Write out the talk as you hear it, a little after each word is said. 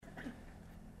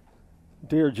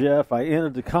Dear Jeff, I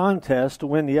entered the contest to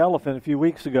win the elephant a few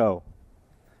weeks ago.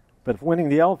 But if winning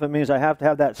the elephant means I have to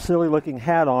have that silly-looking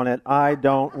hat on it, I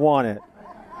don't want it.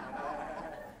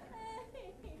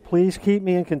 Please keep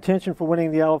me in contention for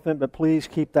winning the elephant, but please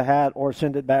keep the hat or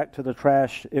send it back to the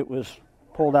trash it was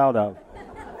pulled out of.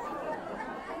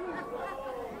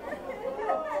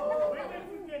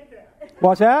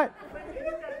 What's that?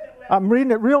 I'm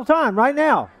reading it real time right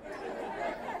now.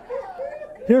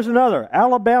 Here's another.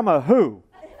 Alabama who?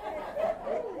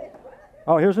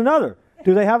 Oh, here's another.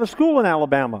 Do they have a school in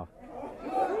Alabama?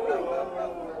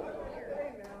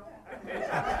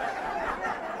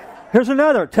 Here's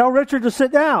another. Tell Richard to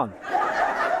sit down.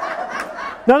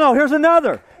 No, here's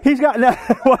another. He's got...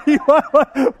 What?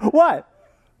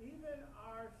 Even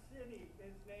our city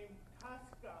is named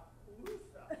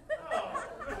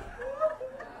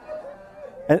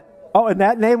Tuscaloosa. And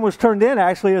that name was turned in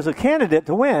actually as a candidate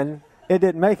to win. It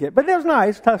didn't make it. But it was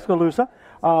nice, Tuscaloosa.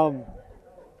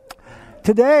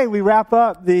 Today we wrap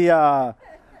up the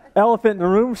Elephant in the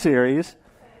Room series.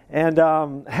 And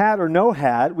hat or no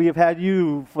hat, we have had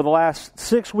you for the last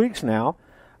 6 weeks now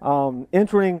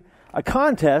entering a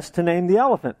contest to name the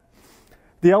elephant.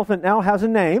 The elephant now has a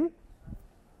name.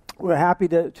 We're happy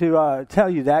to tell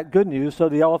you that. Good news. So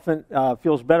the elephant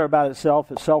feels better about itself.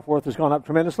 Its self-worth has gone up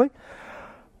tremendously.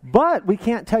 But we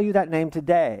can't tell you that name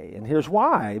today. And here's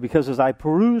why. Because as I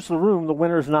peruse the room, the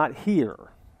winner's not here.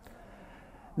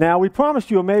 Now, we promised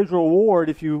you a major award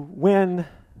if you win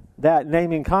that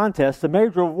naming contest. The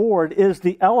major award is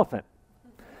the elephant.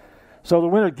 So the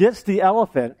winner gets the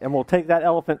elephant, and we'll take that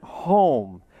elephant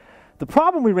home. The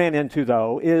problem we ran into,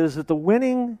 though, is that the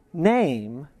winning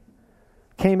name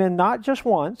came in not just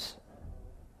once,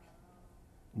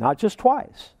 not just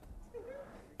twice,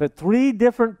 but 3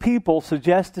 different people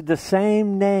suggested the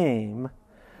same name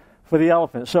for the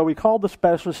elephant. So we called the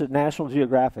specialists at National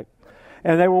Geographic,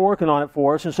 and they were working on it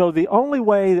for us. And so the only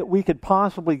way that we could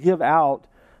possibly give out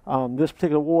this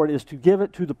particular award is to give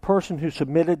it to the person who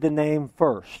submitted the name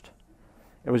first.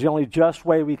 It was the only just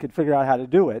way we could figure out how to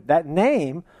do it. That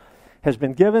name has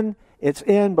been given, it's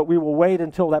in, but we will wait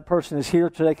until that person is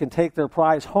here so they can take their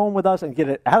prize home with us and get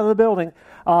it out of the building.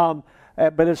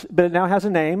 But it now has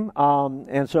a name,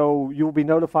 and so you will be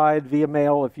notified via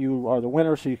mail if you are the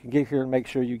winner, so you can get here and make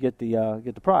sure you get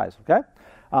the prize. Okay,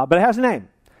 but it has a name,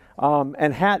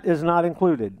 and hat is not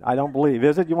included. I don't believe,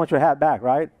 is it? You want your hat back,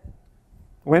 right?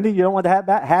 Wendy, you don't want the hat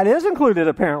back? Hat is included,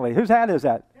 apparently. Whose hat is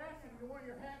that? Jackson, you want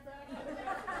your hat back?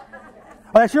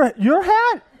 Oh, that's your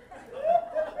hat?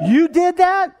 You did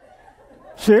that?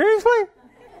 Seriously?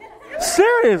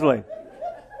 Seriously?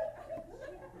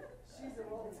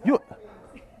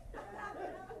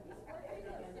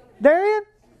 Darian?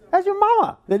 That's your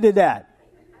mama that did that.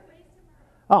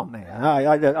 Oh,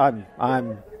 man.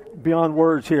 I'm beyond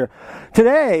words here.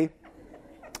 Today,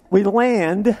 we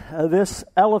land this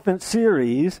elephant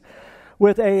series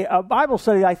with a Bible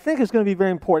study I think is going to be very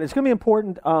important. It's going to be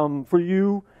important for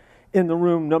you in the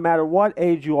room no matter what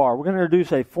age you are. We're going to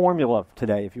introduce a formula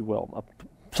today, if you will, a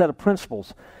set of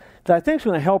principles that I think is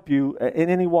going to help you in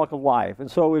any walk of life.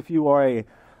 And so if you are a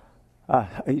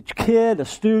kid, a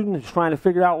student who's trying to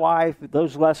figure out life,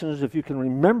 those lessons, if you can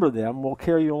remember them, will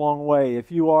carry you a long way.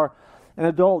 If you are an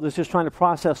adult that's just trying to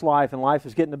process life and life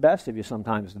is getting the best of you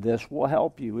sometimes, this will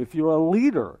help you. If you're a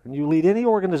leader and you lead any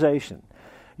organization,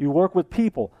 you work with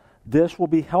people, this will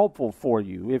be helpful for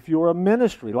you. If you're a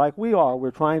ministry like we are,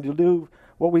 we're trying to do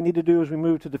what we need to do as we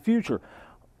move to the future.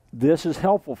 This is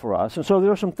helpful for us. And so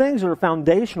there are some things that are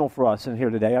foundational for us in here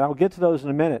today, and I'll get to those in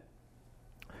a minute.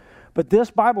 But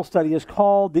this Bible study is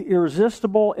called The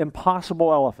Irresistible,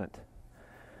 Impossible Elephant.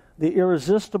 The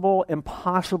Irresistible,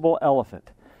 Impossible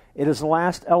Elephant. It is the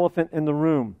last elephant in the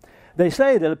room. They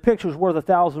say that a picture is worth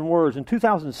 1,000 words. In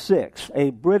 2006, a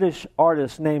British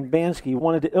artist named Bansky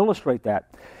wanted to illustrate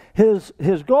that. His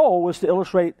goal was to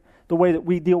illustrate the way that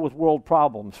we deal with world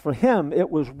problems. For him, it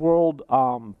was world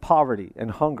poverty and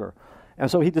hunger.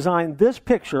 And so he designed this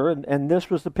picture, and this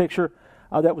was the picture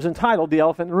that was entitled The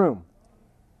Elephant in the Room.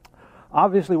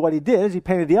 Obviously, what he did is he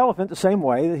painted the elephant the same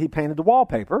way that he painted the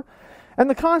wallpaper. And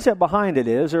the concept behind it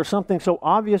is there's something so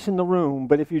obvious in the room,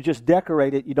 but if you just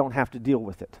decorate it, you don't have to deal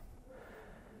with it.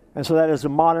 And so that is a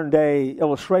modern-day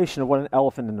illustration of what an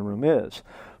elephant in the room is.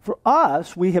 For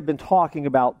us, we have been talking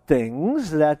about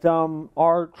things that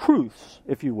are truths,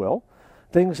 if you will,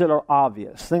 things that are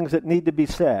obvious, things that need to be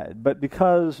said. But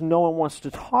because no one wants to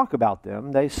talk about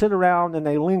them, they sit around and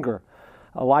they linger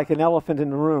like an elephant in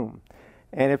the room.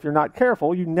 And if you're not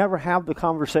careful, you never have the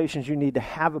conversations you need to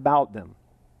have about them.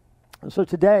 And so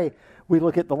today, we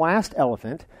look at the last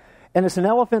elephant, And it's an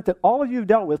elephant that all of you have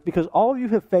dealt with because all of you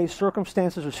have faced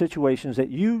circumstances or situations that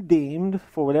you deemed,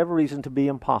 for whatever reason, to be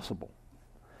impossible.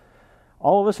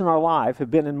 All of us in our life have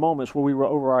been in moments where we were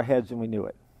over our heads and we knew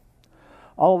it.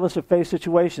 All of us have faced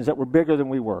situations that were bigger than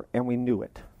we were, and we knew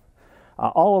it.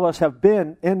 All of us have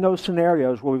been in those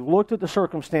scenarios where we've looked at the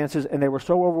circumstances and they were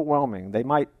so overwhelming. They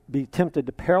might be tempted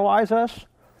to paralyze us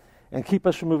and keep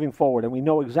us from moving forward. And we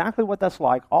know exactly what that's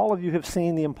like. All of you have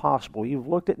seen the impossible. You've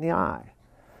looked it in the eye.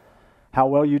 How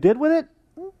well you did with it,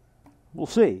 we'll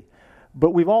see.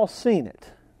 But we've all seen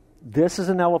it. This is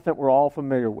an elephant we're all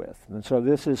familiar with. And so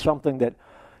this is something that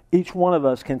each one of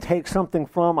us can take something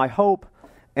from, I hope,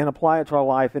 and apply it to our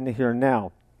life in the here and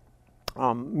now.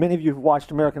 Many of you have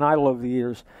watched American Idol over the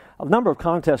years. A number of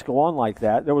contests go on like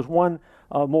that. There was one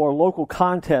more local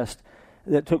contest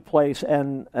that took place,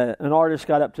 and an artist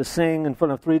got up to sing in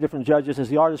front of 3 different judges. As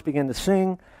the artist began to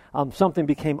sing, something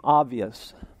became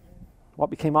obvious. What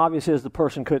became obvious is the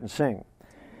person couldn't sing.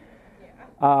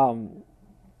 The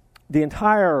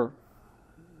entire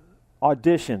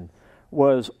audition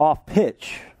was off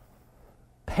pitch,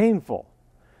 painful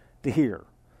to hear.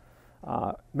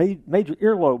 Made your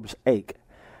earlobes ache.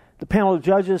 The panel of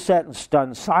judges sat in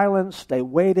stunned silence. They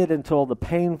waited until the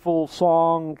painful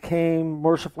song came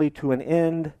mercifully to an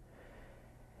end.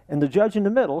 And the judge in the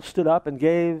middle stood up and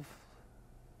gave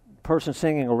the person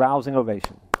singing a rousing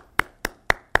ovation.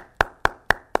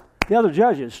 The other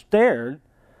judges stared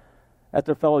at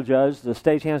their fellow judge. The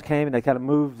stagehands came and they kind of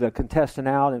moved the contestant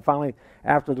out. And finally,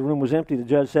 after the room was empty, the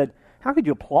judge said, "How could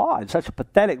you applaud such a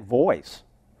pathetic voice?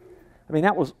 I mean,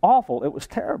 that was awful. It was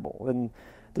terrible." And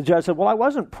the judge said, "Well, I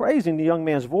wasn't praising the young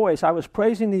man's voice. I was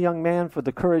praising the young man for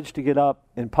the courage to get up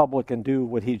in public and do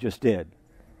what he just did."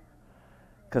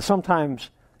 Because sometimes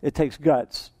it takes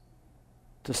guts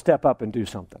to step up and do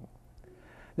something.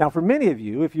 Now, for many of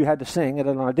you, if you had to sing at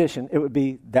an audition, it would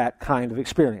be that kind of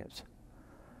experience.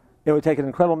 It would take an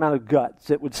incredible amount of guts.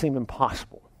 It would seem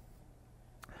impossible.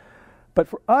 But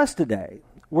for us today,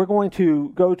 we're going to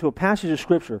go to a passage of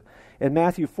Scripture in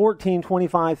Matthew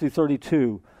 14:25 through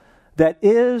 32 that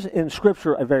is in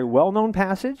Scripture a very well-known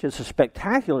passage. It's a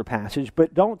spectacular passage,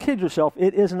 but don't kid yourself,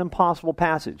 it is an impossible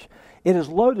passage. It is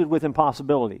loaded with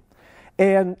impossibility.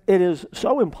 And it is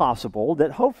so impossible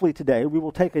that hopefully today we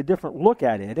will take a different look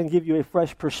at it and give you a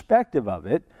fresh perspective of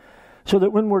it so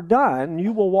that when we're done,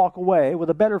 you will walk away with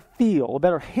a better feel, a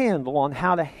better handle on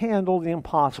how to handle the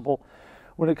impossible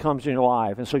when it comes in your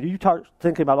life. And so you start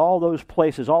thinking about all those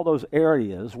places, all those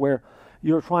areas where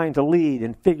you're trying to lead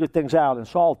and figure things out and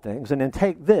solve things, and then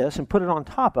take this and put it on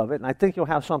top of it, and I think you'll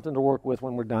have something to work with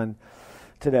when we're done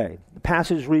today. The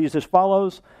passage reads as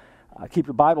follows. Keep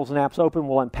your Bibles and apps open.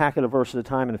 We'll unpack it a verse at a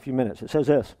time in a few minutes. It says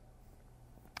this: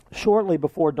 "Shortly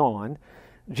before dawn,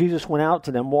 Jesus went out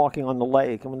to them walking on the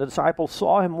lake, and when the disciples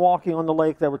saw him walking on the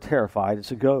lake, they were terrified.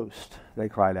 'It's a ghost,' they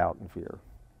cried out in fear.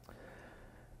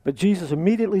 But Jesus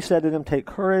immediately said to them, 'Take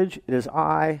courage, it is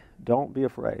I, don't be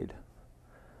afraid.'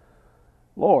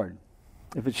 'Lord,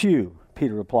 if it's you,'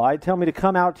 Peter replied, 'tell me to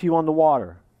come out to you on the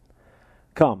water.'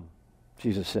 'Come,'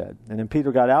 Jesus said. And then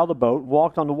Peter got out of the boat,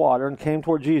 walked on the water, and came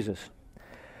toward Jesus.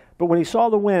 But when he saw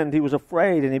the wind, he was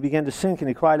afraid, and he began to sink, and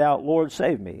he cried out, 'Lord,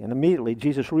 save me.' And immediately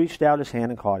Jesus reached out his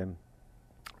hand and caught him.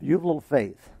 'You have little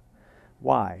faith.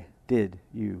 Why did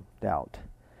you doubt?'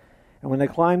 And when they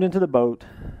climbed into the boat,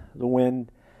 the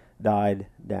wind died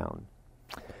down."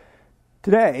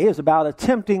 Today is about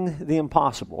attempting the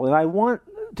impossible, and I want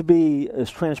to be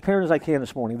as transparent as I can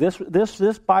this morning.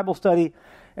 This Bible study,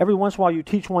 every once in a while you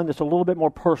teach one that's a little bit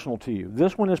more personal to you.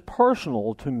 This one is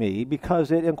personal to me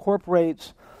because it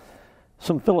incorporates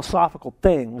some philosophical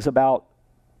things about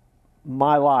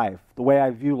my life, the way I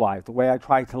view life, the way I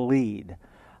try to lead,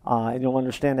 and you'll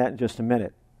understand that in just a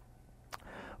minute.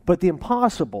 But the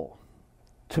impossible,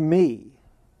 to me,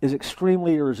 is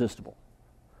extremely irresistible.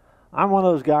 I'm one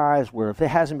of those guys where if it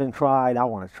hasn't been tried, I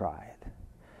want to try it.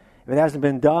 If it hasn't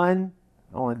been done,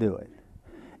 I want to do it.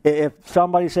 If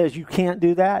somebody says you can't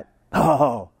do that,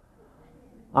 I'm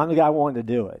the guy wanting to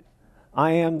do it.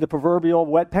 I am the proverbial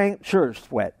wet paint. Sure,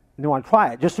 it's wet. You want to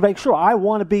try it just to make sure. I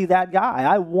want to be that guy.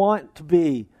 I want to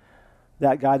be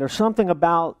that guy. There's something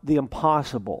about the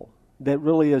impossible that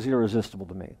really is irresistible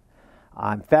to me.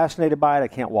 I'm fascinated by it. I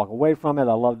can't walk away from it.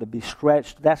 I love to be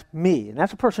stretched. That's me, and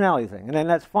that's a personality thing, and then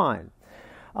that's fine.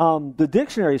 The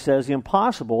dictionary says the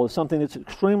impossible is something that's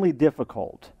extremely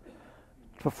difficult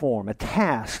to perform, a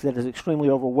task that is extremely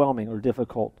overwhelming or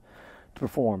difficult to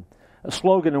perform. A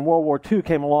slogan in World War II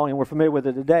came along, and we're familiar with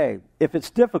it today. If it's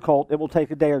difficult, it will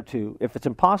take a day or two. If it's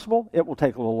impossible, it will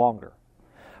take a little longer.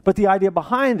 But the idea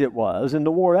behind it was, in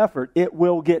the war effort, it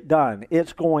will get done.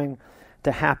 It's going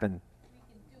to happen.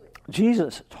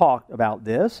 Jesus talked about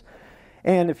this.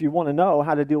 And if you want to know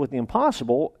how to deal with the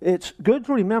impossible, it's good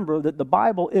to remember that the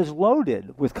Bible is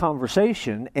loaded with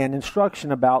conversation and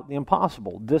instruction about the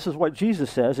impossible. This is what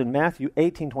Jesus says in Matthew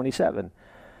 18:27.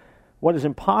 What is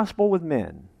impossible with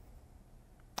men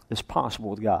is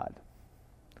possible with God.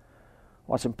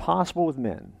 What's impossible with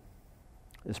men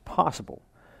is possible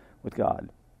with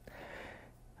God.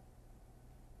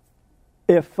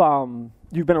 If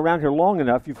you've been around here long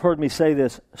enough, you've heard me say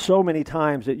this so many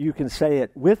times that you can say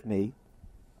it with me.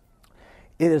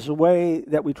 It is the way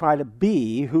that we try to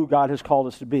be who God has called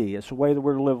us to be. It's the way that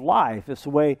we're to live life. It's the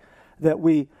way that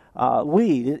we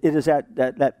lead. It is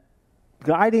that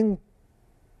guiding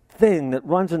thing that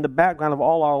runs in the background of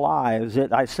all our lives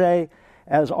that I say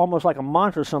as almost like a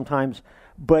mantra sometimes,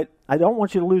 but I don't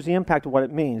want you to lose the impact of what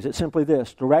it means. It's simply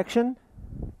this: direction,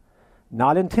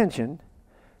 not intention,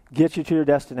 gets you to your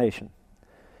destination.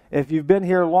 If you've been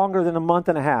here longer than a month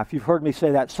and a half, you've heard me say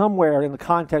that somewhere in the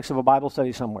context of a Bible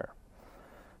study somewhere.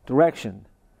 Direction,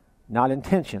 not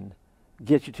intention,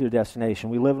 gets you to your destination.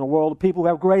 We live in a world of people who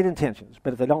have great intentions,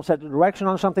 but if they don't set the direction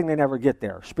on something, they never get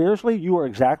there. Spiritually, you are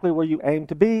exactly where you aim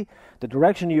to be. The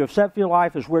direction you have set for your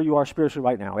life is where you are spiritually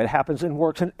right now. It happens and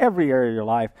works in every area of your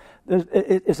life.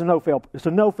 It's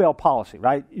a no-fail policy,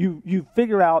 right? You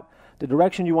figure out the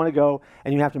direction you want to go,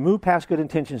 and you have to move past good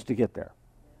intentions to get there.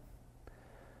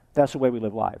 That's the way we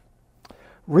live life.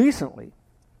 Recently,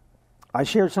 I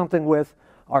shared something with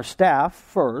our staff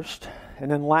first, and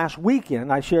then last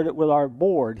weekend I shared it with our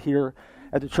board here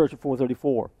at the church at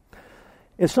 434.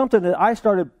 It's something that I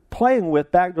started playing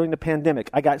with back during the pandemic.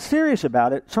 I got serious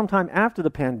about it sometime after the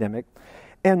pandemic,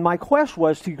 and my quest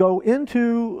was to go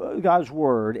into God's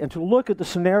Word and to look at the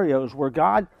scenarios where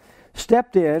God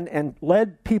stepped in and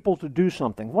led people to do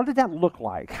something. What did that look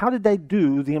like? How did they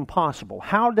do the impossible?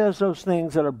 How does those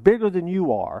things that are bigger than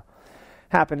you are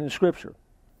happen in Scripture?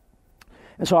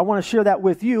 And so I want to share that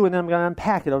with you, and then I'm going to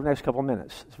unpack it over the next couple of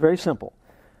minutes. It's very simple.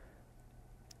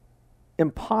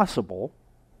 Impossible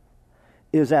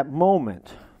is that moment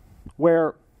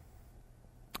where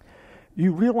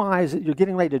you realize that you're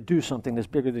getting ready to do something that's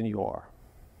bigger than you are.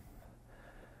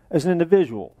 As an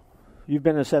individual, you've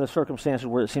been in a set of circumstances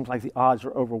where it seems like the odds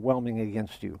are overwhelming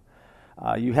against you.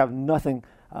 You have nothing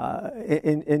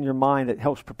in your mind that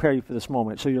helps prepare you for this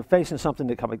moment. So you're facing something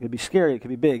that could be scary, it could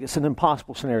be big. It's an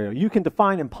impossible scenario. You can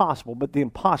define impossible, but the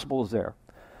impossible is there.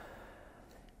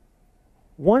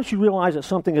 Once you realize that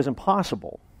something is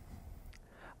impossible,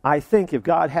 I think if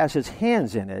God has his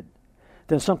hands in it,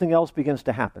 then something else begins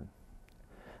to happen.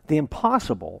 The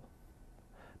impossible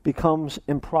becomes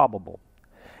improbable.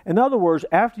 In other words,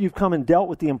 after you've come and dealt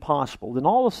with the impossible, then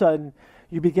all of a sudden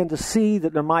you begin to see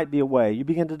that there might be a way. You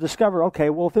begin to discover, okay,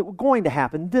 well, if it were going to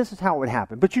happen, this is how it would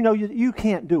happen. But you know, you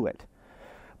can't do it.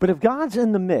 But if God's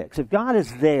in the mix, if God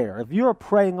is there, if you're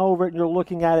praying over it and you're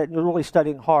looking at it and you're really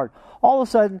studying hard, all of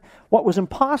a sudden, what was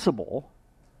impossible,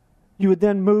 you would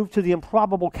then move to the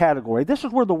improbable category. This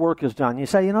is where the work is done. You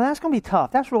say, you know, that's going to be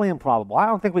tough. That's really improbable. I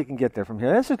don't think we can get there from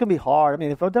here. This is going to be hard. I mean,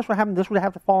 if this would happen, this would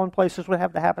have to fall in place. This would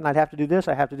have to happen. I'd have to do this.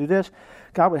 I have to do this.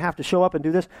 God would have to show up and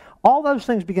do this. All those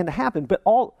things begin to happen, but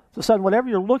all of a sudden, whatever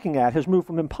you're looking at has moved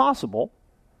from impossible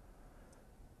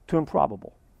to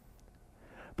improbable.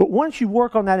 But once you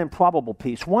work on that improbable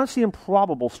piece, once the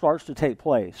improbable starts to take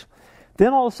place,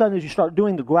 then all of a sudden, as you start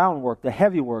doing the groundwork, the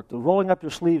heavy work, the rolling up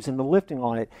your sleeves and the lifting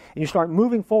on it, and you start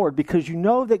moving forward because you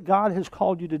know that God has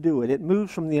called you to do it, it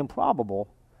moves from the improbable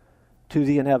to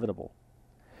the inevitable.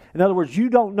 In other words, you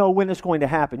don't know when it's going to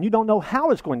happen. You don't know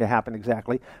how it's going to happen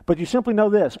exactly, but you simply know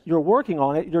this. You're working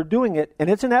on it, you're doing it, and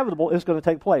it's inevitable. It's going to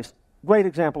take place. Great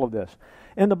example of this.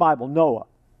 In the Bible, Noah.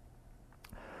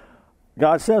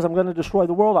 God says, I'm going to destroy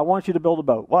the world. I want you to build a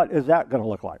boat. What is that going to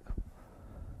look like?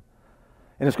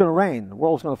 And it's going to rain. The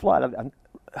world's going to flood.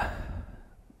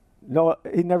 Noah,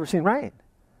 he'd never seen rain.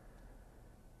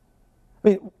 I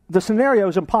mean, the scenario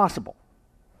is impossible.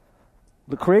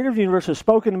 The creator of the universe has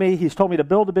spoken to me. He's told me to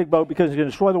build a big boat because he's going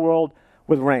to destroy the world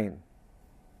with rain.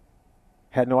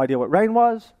 Had no idea what rain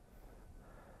was.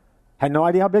 Had no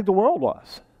idea how big the world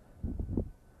was.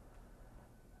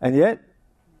 And yet,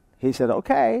 he said,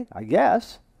 okay, I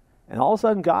guess. And all of a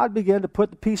sudden, God began to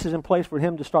put the pieces in place for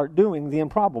him to start doing the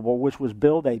improbable, which was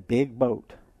build a big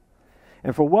boat.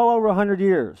 And for well over 100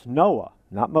 years, Noah,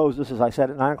 not Moses, as I said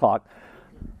at 9 o'clock,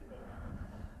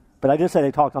 but I did say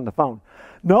they talked on the phone.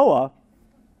 Noah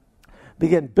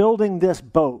began building this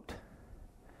boat.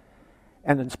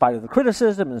 And in spite of the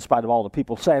criticism, in spite of all the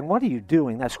people saying, what are you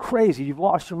doing? That's crazy. You've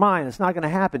lost your mind. It's not going to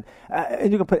happen.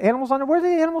 And you can put animals on there. Where are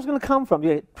the animals going to come from?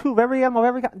 You prove every animal,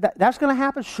 that's going to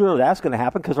happen? Sure, that's going to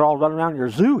happen because they're all running around your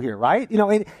zoo here, right?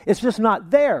 It's just not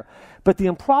there. But the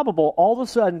improbable all of a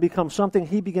sudden becomes something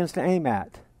he begins to aim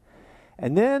at.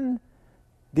 And then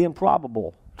the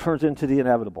improbable turns into the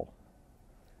inevitable.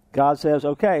 God says,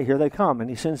 okay, here they come.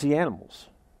 And he sends the animals.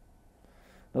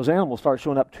 Those animals start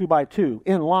showing up 2 by 2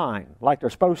 in line like they're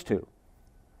supposed to.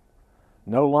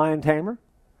 No lion tamer.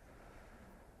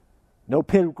 No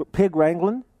pig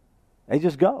wrangling. They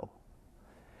just go.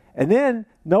 And then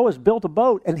Noah's built a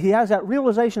boat, and he has that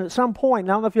realization at some point,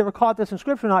 and I don't know if you ever caught this in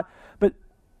Scripture or not, but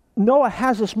Noah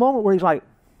has this moment where he's like,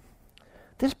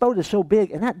 this boat is so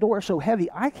big and that door is so heavy,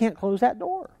 I can't close that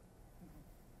door.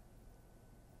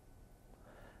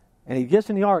 And he gets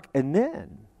in the ark, and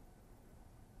then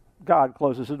God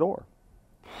closes the door.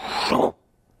 And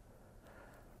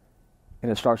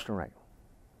it starts to rain.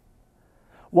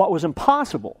 What was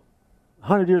impossible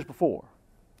 100 years before,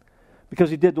 because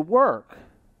he did the work,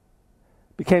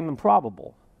 became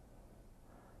improbable.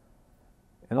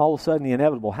 And all of a sudden the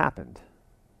inevitable happened.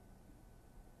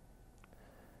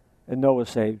 And Noah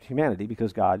saved humanity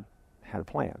because God had a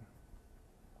plan.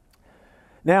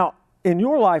 Now, in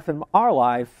your life and our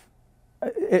life,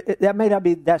 that may not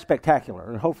be that spectacular,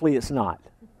 and hopefully it's not.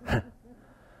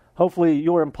 Hopefully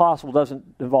your impossible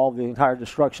doesn't involve the entire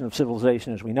destruction of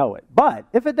civilization as we know it. But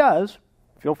if it does,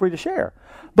 feel free to share.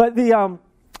 But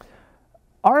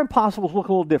our impossibles look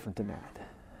a little different than that.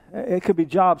 It could be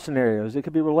job scenarios. It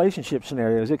could be relationship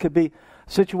scenarios. It could be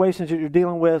situations that you're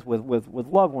dealing with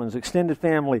loved ones, extended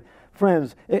family,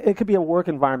 friends. It could be a work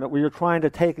environment where you're trying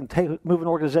to move an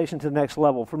organization to the next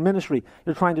level. For ministry,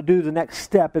 you're trying to do the next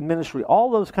step in ministry. All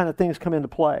those kind of things come into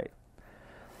play.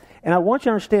 And I want you to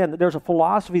understand that there's a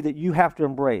philosophy that you have to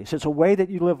embrace. It's a way that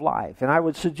you live life. And I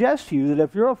would suggest to you that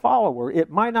if you're a follower, it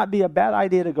might not be a bad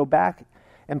idea to go back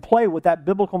and play with that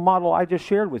biblical model I just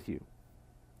shared with you.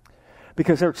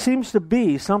 Because there seems to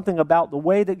be something about the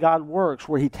way that God works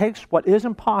where he takes what is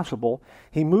impossible,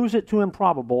 he moves it to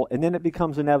improbable, and then it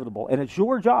becomes inevitable. And it's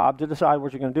your job to decide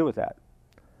what you're going to do with that.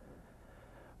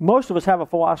 Most of us have a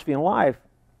philosophy in life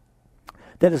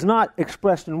that is not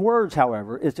expressed in words,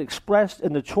 however. It's expressed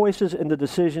in the choices and the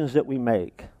decisions that we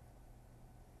make.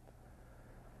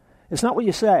 It's not what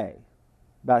you say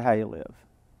about how you live.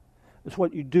 It's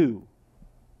what you do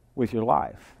with your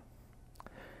life.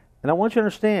 And I want you to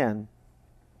understand,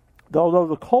 although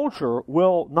the culture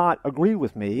will not agree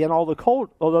with me, and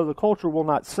although the culture will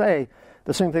not say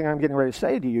the same thing I'm getting ready to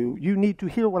say to you, you need to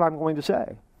hear what I'm going to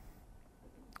say.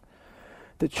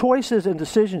 The choices and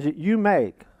decisions that you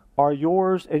make are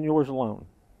yours and yours alone.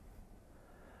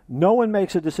 No one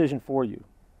makes a decision for you.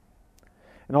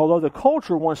 And although the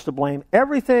culture wants to blame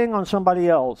everything on somebody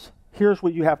else, here's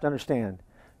what you have to understand.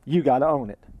 You got to own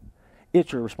it.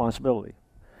 It's your responsibility.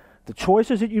 The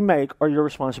choices that you make are your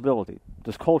responsibility.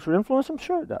 Does culture influence them?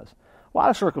 Sure it does. A lot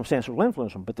of circumstances will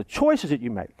influence them, but the choices that you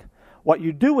make, what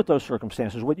you do with those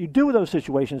circumstances, what you do with those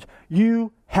situations,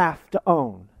 you have to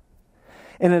own.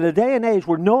 And in a day and age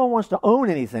where no one wants to own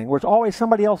anything, where it's always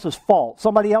somebody else's fault,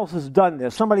 somebody else has done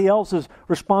this, somebody else is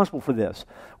responsible for this,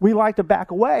 we like to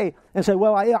back away and say,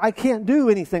 well, I can't do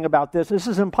anything about this. This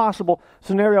is an impossible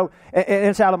scenario, and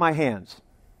it's out of my hands.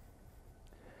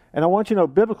 And I want you to know,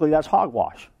 biblically, that's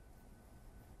hogwash.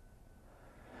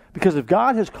 Because if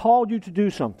God has called you to do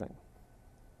something,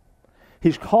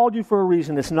 he's called you for a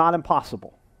reason that's not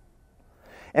impossible.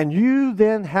 And you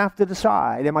then have to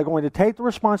decide, am I going to take the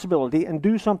responsibility and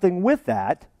do something with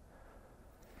that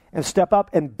and step up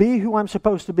and be who I'm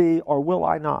supposed to be, or will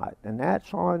I not? And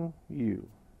that's on you.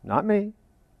 Not me.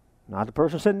 Not the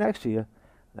person sitting next to you.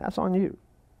 That's on you.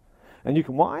 And you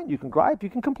can whine, you can gripe, you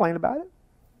can complain about it.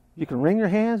 You can wring your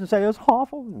hands and say, it's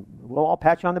awful. And we'll all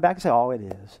pat you on the back and say, oh, it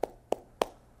is.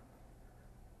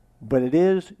 But it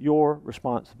is your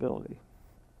responsibility.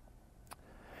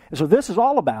 And so this is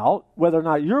all about whether or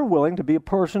not you're willing to be a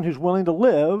person who's willing to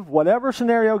live whatever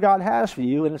scenario God has for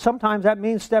you, and sometimes that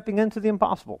means stepping into the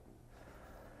impossible.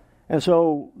 And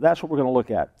so that's what we're going to look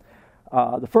at.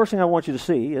 The first thing I want you to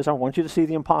see is I want you to see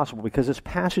the impossible, because this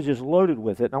passage is loaded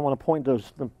with it, and I want to point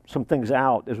some things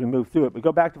out as we move through it. But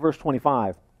go back to verse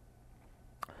 25.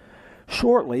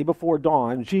 Shortly before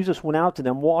dawn, Jesus went out to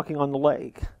them walking on the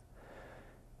lake.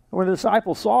 When the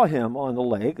disciples saw him on the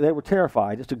lake, they were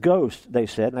terrified. It's a ghost, they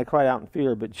said, and they cried out in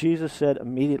fear. But Jesus said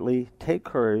immediately, take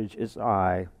courage, it's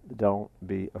I, don't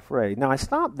be afraid. Now I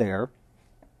stop there,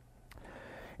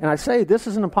 and I say this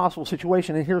is an impossible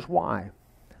situation, and here's why.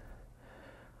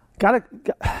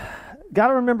 got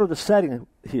to remember the setting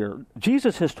here.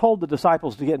 Jesus has told the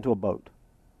disciples to get into a boat.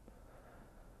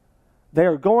 They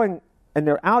are going, and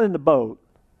they're out in the boat,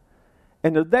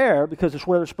 and they're there because it's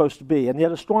where they're supposed to be. And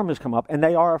yet a storm has come up, and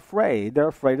they are afraid. They're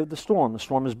afraid of the storm. The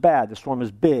storm is bad. The storm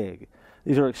is big.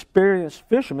 These are experienced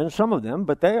fishermen, some of them,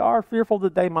 but they are fearful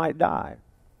that they might die.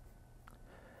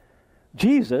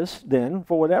 Jesus, then,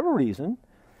 for whatever reason,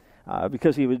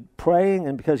 because he was praying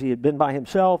and because he had been by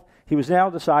himself, he was now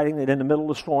deciding that in the middle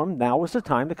of the storm, now was the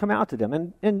time to come out to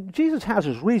them. And Jesus has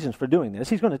his reasons for doing this.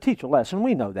 He's going to teach a lesson.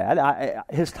 We know that.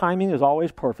 His timing is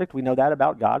always perfect. We know that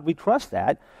about God. We trust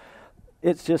that.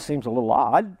 It just seems a little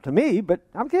odd to me, but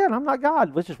again, I'm not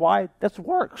God, which is why that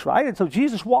works, right? And so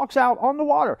Jesus walks out on the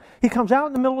water. He comes out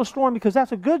in the middle of the storm because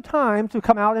that's a good time to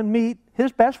come out and meet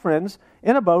his best friends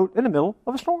in a boat in the middle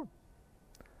of a storm.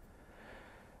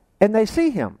 And they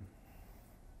see him.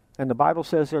 And the Bible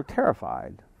says they're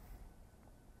terrified.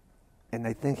 And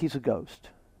they think he's a ghost.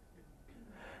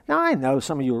 Now, I know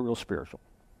some of you are real spiritual.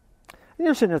 And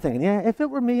you're sitting there thinking, yeah, if it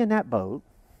were me in that boat,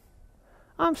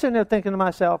 I'm sitting there thinking to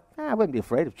myself, I wouldn't be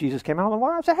afraid if Jesus came out on the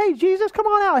water. I'd say, hey, Jesus, come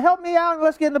on out. Help me out and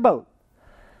let's get in the boat.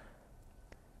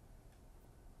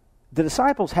 The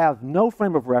disciples have no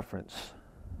frame of reference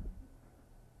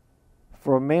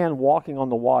for a man walking on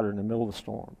the water in the middle of the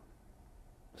storm.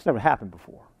 It's never happened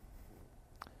before.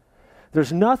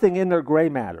 There's nothing in their gray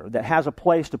matter that has a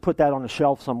place to put that on a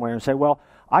shelf somewhere and say, well,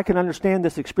 I can understand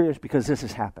this experience because this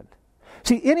has happened.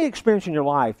 See, any experience in your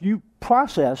life, you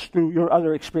process through your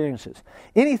other experiences.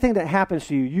 Anything that happens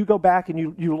to you, you go back and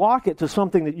you lock it to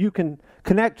something that you can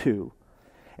connect to.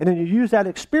 And then you use that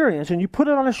experience and you put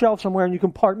it on a shelf somewhere and you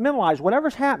compartmentalize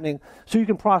whatever's happening so you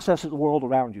can process the world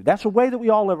around you. That's the way that we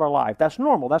all live our life. That's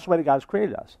normal. That's the way that God's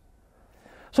created us.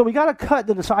 So we got to cut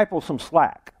the disciples some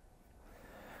slack.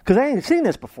 Because they ain't seen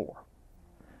this before.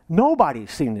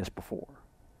 Nobody's seen this before.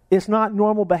 It's not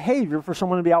normal behavior for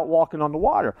someone to be out walking on the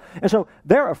water. And so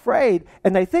they're afraid,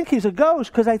 and they think he's a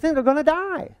ghost because they think they're going to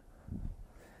die.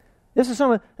 This is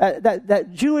some of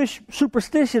that Jewish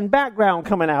superstition background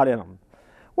coming out in them.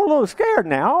 We're a little scared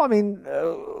now. I mean,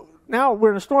 now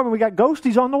we're in a storm and we got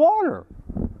ghosties on the water.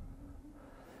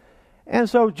 And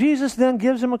so Jesus then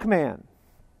gives them a command.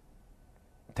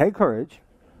 Take courage.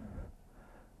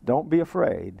 Don't be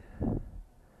afraid.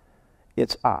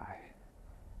 It's I.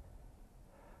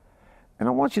 And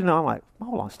I want you to know, I'm like,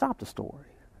 hold on, stop the story.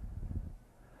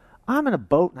 I'm in a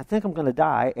boat and I think I'm going to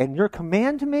die, and your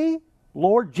command to me,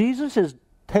 Lord Jesus, is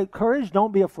take courage,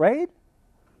 don't be afraid?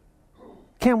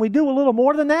 Can we do a little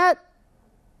more than that?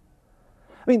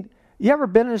 I mean, you ever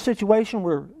been in a situation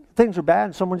where things are bad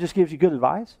and someone just gives you good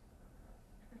advice?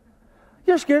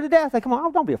 You're scared to death. They come on,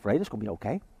 oh, don't be afraid, it's going to be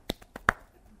okay.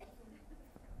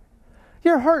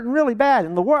 You're hurting really bad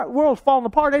and the world's falling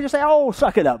apart. They just say, oh,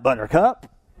 suck it up, buttercup.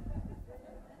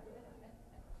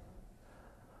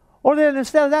 Or then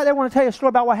instead of that, they want to tell you a story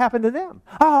about what happened to them.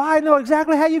 Oh, I know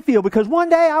exactly how you feel because one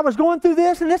day I was going through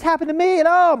this and this happened to me and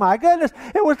oh my goodness,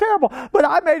 it was terrible. But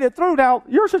I made it through. Now,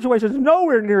 your situation is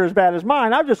nowhere near as bad as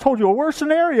mine. I've just told you a worse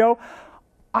scenario.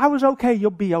 I was okay. You'll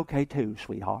be okay too,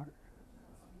 sweetheart.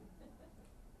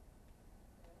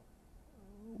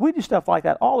 We do stuff like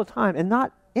that all the time, and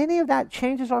not any of that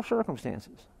changes our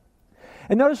circumstances.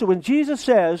 And notice that when Jesus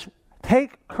says,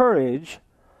 take courage,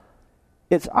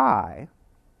 it's I.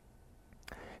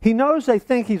 He knows they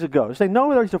think he's a ghost. They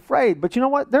know that he's afraid, but you know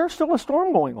what? There's still a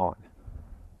storm going on.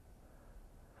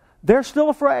 They're still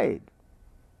afraid.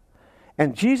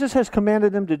 And Jesus has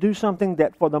commanded them to do something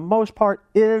that for the most part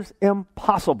is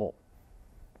impossible.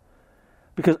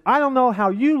 Because I don't know how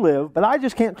you live, but I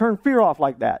just can't turn fear off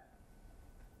like that.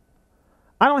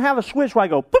 I don't have a switch where I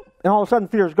go, boop, and all of a sudden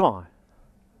fear is gone.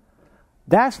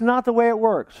 That's not the way it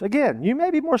works. Again, you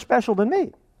may be more special than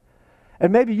me.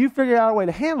 And maybe you figured out a way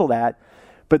to handle that.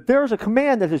 But there's a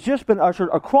command that has just been ushered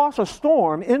across a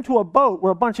storm into a boat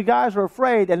where a bunch of guys are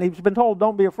afraid, and he's been told,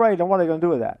 don't be afraid, and what are they going to do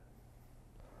with that?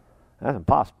 That's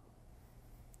impossible.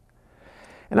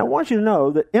 And I want you to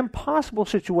know that impossible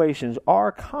situations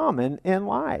are common in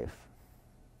life.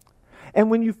 And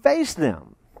when you face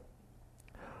them,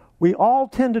 we all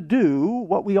tend to do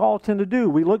what we all tend to do.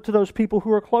 We look to those people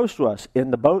who are close to us.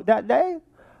 In the boat that day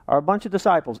are a bunch of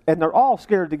disciples, and they're all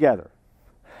scared together.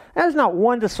 There's not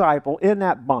one disciple in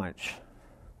that bunch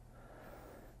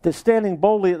that's standing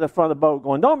boldly at the front of the boat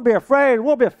going, don't be afraid,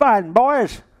 we'll be fine,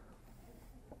 boys.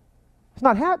 It's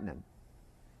not happening.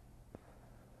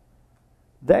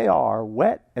 They are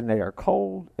wet and they are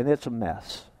cold and it's a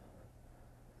mess.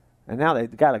 And now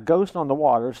they've got a ghost on the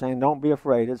water saying, don't be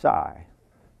afraid, it's I.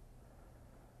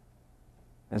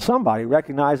 And somebody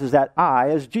recognizes that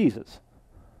I as Jesus.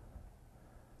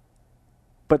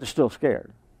 but they're still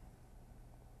scared.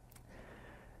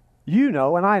 You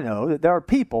know, and I know, that there are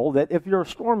people that if your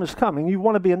storm is coming, you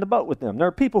want to be in the boat with them. There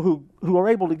are people who are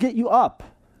able to get you up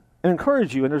and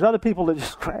encourage you, and there's other people that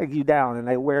just drag you down and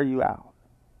they wear you out.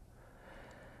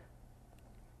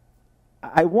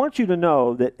 I want you to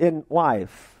know that in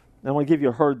life, and I want to give you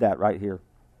a heard that right here.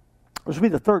 This will be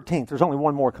the 13th. There's only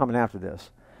one more coming after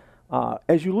this.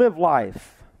 As you live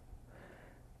life,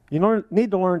 you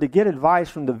need to learn to get advice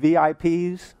from the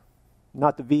VIPs,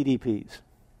 not the VDPs.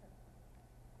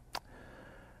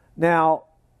 Now,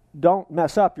 don't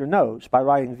mess up your notes by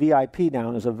writing VIP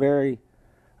down as a very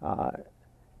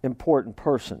important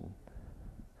person.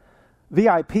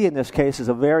 VIP in this case is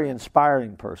a very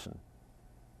inspiring person.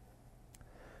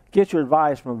 Get your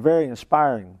advice from a very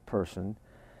inspiring person,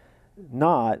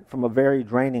 not from a very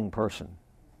draining person.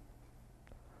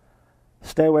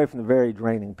 Stay away from the very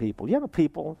draining people. You have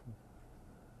people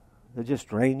that just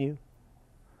drain you.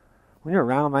 When you're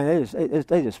around them,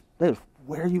 they just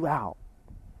wear you out.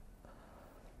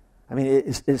 I mean,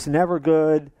 it's never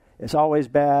good. It's always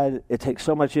bad. It takes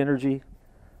so much energy.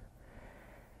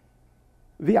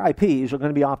 VIPs are going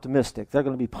to be optimistic. They're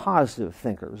going to be positive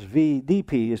thinkers.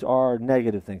 VDPs are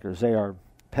negative thinkers. They are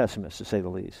pessimists, to say the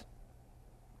least.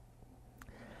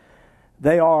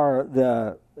 They are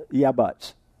the yeah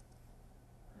buts.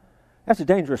 That's a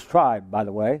dangerous tribe, by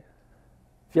the way.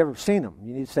 If you've ever seen them,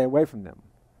 you need to stay away from them.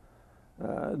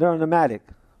 They're a nomadic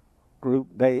group.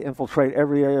 They infiltrate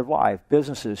every area of life.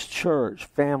 Businesses, church,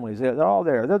 families. They're all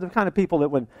there. They're the kind of people that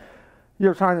when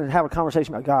you're trying to have a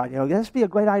conversation about God, this would be a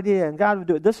great idea and God would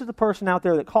do it. This is the person out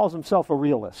there that calls himself a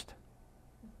realist.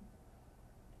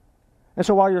 And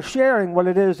so while you're sharing what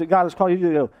it is that God has called you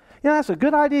to do, that's a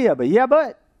good idea, but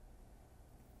but.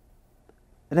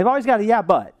 And they've always got a yeah,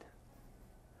 but.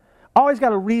 Always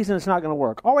got a reason it's not going to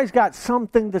work. Always got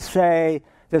something to say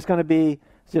that's going to be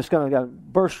just going to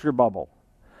burst your bubble.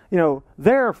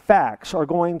 Their facts are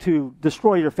going to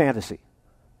destroy your fantasy.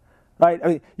 Right? I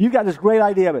mean, you've got this great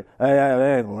idea, but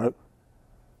it ain't work.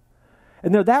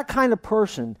 And they're that kind of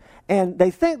person, and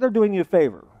they think they're doing you a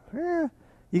favor.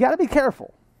 You got to be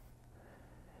careful.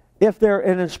 If they're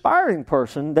an inspiring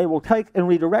person, they will take and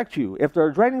redirect you. If they're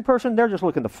a draining person, they're just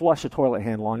looking to flush a toilet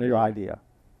handle on your idea.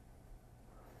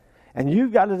 And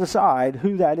you've got to decide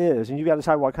who that is, and you've got to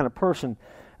decide what kind of person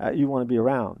you want to be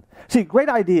around. See, great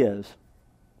ideas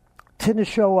tend to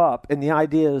show up in the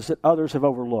ideas that others have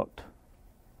overlooked.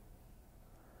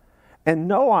 And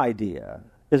no idea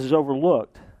is as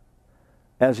overlooked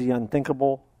as the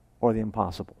unthinkable or the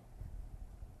impossible.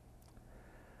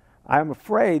 I'm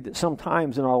afraid that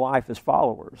sometimes in our life as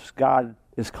followers, God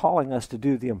is calling us to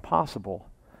do the impossible.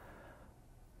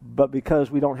 But because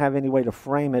we don't have any way to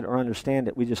frame it or understand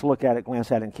it, we just look at it,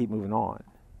 glance at it, and keep moving on.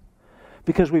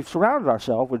 Because we've surrounded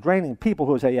ourselves with draining people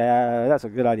who say, yeah, that's a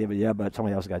good idea, but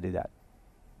somebody else has got to do that.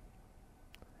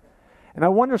 And I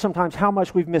wonder sometimes how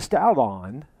much we've missed out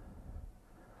on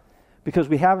because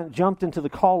we haven't jumped into the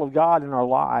call of God in our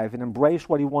life and embraced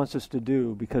what he wants us to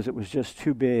do because it was just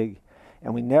too big.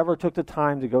 And we never took the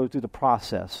time to go through the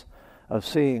process of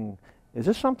seeing, is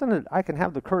this something that I can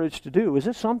have the courage to do? Is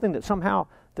this something that somehow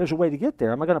there's a way to get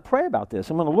there? Am I going to pray about this?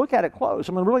 I'm going to look at it close.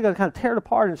 I'm really going to kind of tear it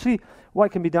apart and see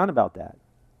what can be done about that.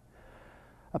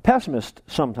 A pessimist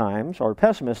sometimes, or a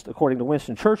pessimist, according to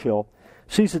Winston Churchill,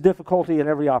 sees the difficulty in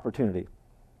every opportunity.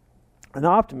 An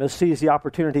optimist sees the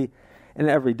opportunity in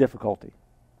every difficulty.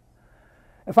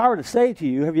 If I were to say to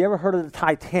you, have you ever heard of the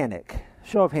Titanic?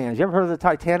 Show of hands. You ever heard of the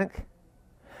Titanic?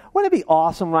 Wouldn't it be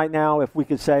awesome right now if we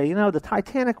could say, the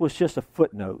Titanic was just a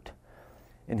footnote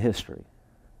in history?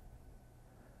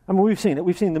 I mean, we've seen it.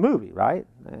 We've seen the movie, right?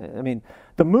 I mean,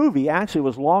 the movie actually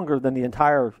was longer than the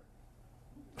entire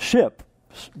ship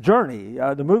journey.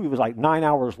 The movie was like 9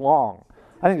 hours long.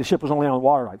 I think the ship was only on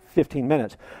water like 15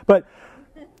 minutes.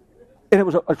 And it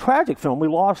was a tragic film. We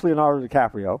lost Leonardo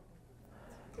DiCaprio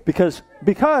because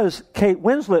Kate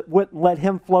Winslet wouldn't let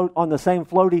him float on the same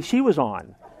floaty she was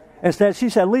on. Instead, she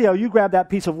said, Leo, you grab that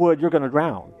piece of wood, you're going to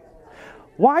drown.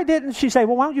 Why didn't she say,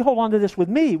 well, why don't you hold on to this with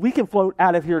me? We can float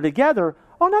out of here together.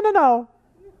 Oh, no.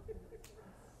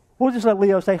 We'll just let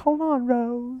Leo say, hold on,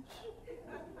 Rose.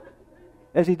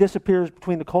 As he disappears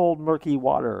between the cold, murky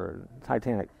water,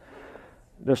 Titanic.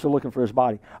 They're still looking for his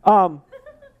body. On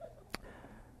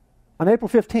April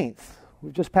 15th,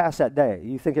 we've just passed that day.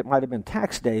 You think it might have been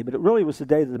tax day, but it really was the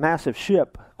day that the massive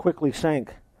ship quickly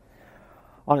sank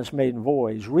on its maiden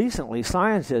voyage. Recently,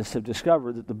 scientists have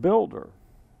discovered that the builder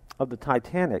of the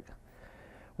Titanic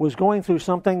was going through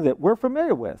something that we're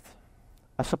familiar with,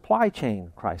 a supply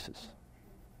chain crisis.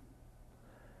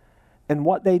 And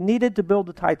what they needed to build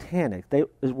the Titanic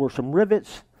were some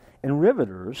rivets and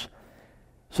riveters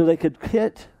so they could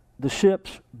get the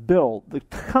ships built. The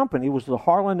company was the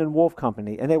Harland and Wolff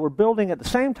Company, and they were building at the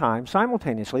same time,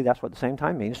 simultaneously, that's what the same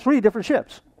time means, 3 different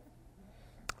ships.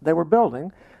 They were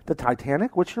building the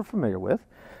Titanic, which you're familiar with,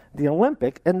 the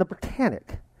Olympic, and the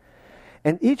Britannic.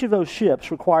 And each of those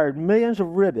ships required millions of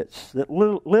rivets that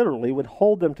literally would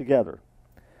hold them together.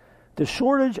 The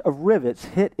shortage of rivets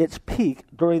hit its peak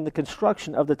during the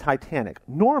construction of the Titanic.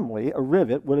 Normally, a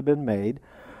rivet would have been made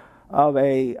of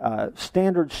a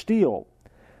standard steel,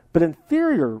 but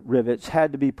inferior rivets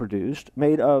had to be produced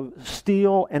made of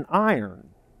steel and iron,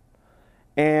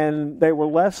 and they were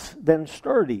less than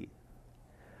sturdy.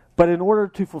 But in order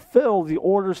to fulfill the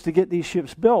orders to get these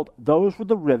ships built, those were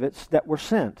the rivets that were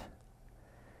sent.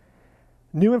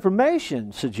 New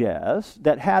information suggests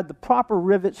that had the proper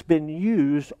rivets been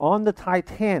used on the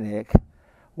Titanic,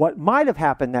 what might have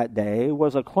happened that day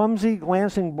was a clumsy,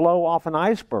 glancing blow off an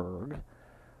iceberg.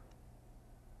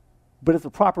 But if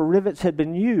the proper rivets had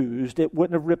been used, it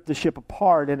wouldn't have ripped the ship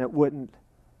apart and it wouldn't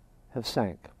have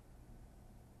sank.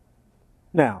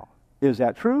 Now, is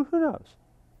that true? Who knows?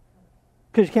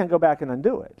 Because you can't go back and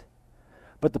undo it.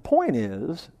 But the point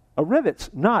is, a rivet's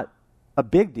not a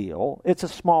big deal. It's a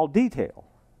small detail.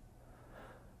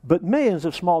 But millions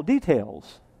of small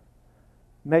details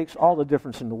makes all the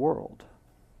difference in the world.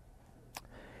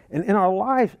 And in our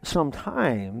life,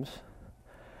 sometimes,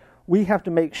 we have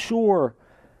to make sure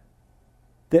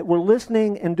that we're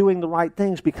listening and doing the right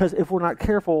things, because if we're not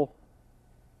careful,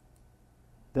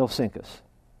 they'll sink us.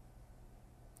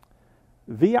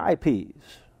 VIPs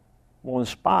will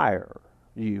inspire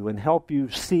you and help you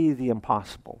see the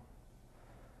impossible.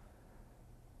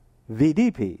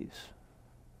 VDPs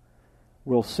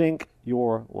will sink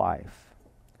your life.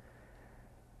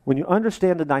 When you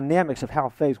understand the dynamics of how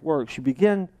faith works, you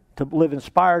begin to live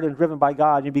inspired and driven by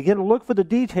God. You begin to look for the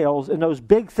details in those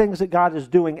big things that God is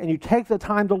doing, and you take the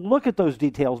time to look at those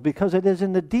details, because it is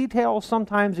in the details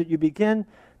sometimes that you begin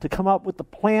to come up with the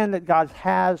plan that God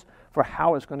has for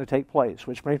how it's going to take place,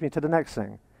 which brings me to the next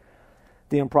thing,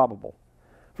 the improbable.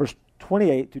 Verse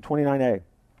 28 to 29a.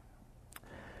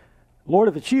 Lord,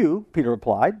 if it's you, Peter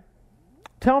replied,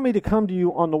 tell me to come to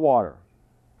you on the water.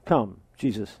 Come,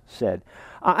 Jesus said.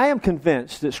 I am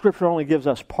convinced that Scripture only gives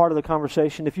us part of the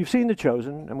conversation. If you've seen The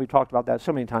Chosen, and we've talked about that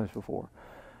so many times before,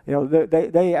 you know,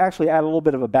 they actually add a little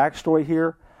bit of a backstory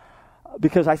here,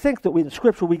 because I think that in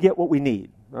Scripture we get what we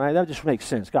need. Right? That just makes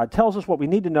sense. God tells us what we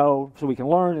need to know so we can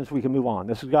learn and so we can move on.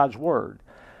 This is God's Word.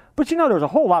 But you know, there's a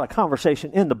whole lot of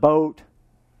conversation in the boat.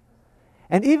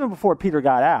 And even before Peter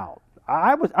got out,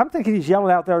 I'm thinking he's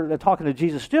yelling out there and talking to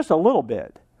Jesus just a little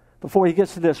bit before he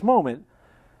gets to this moment.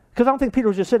 Because I don't think Peter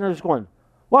was just sitting there just going,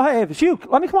 well, hey, if it's you,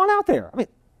 let me come on out there. I mean,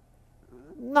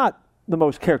 not the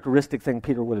most characteristic thing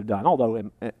Peter would have done,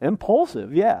 although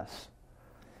impulsive, yes.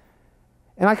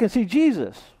 And I can see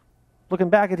Jesus looking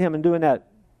back at him and doing that.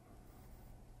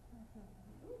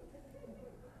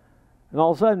 And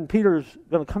all of a sudden, Peter's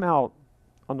going to come out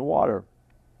on the water.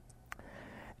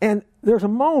 And there's a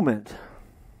moment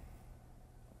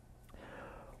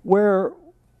where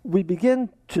we begin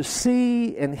to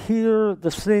see and hear the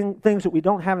things that we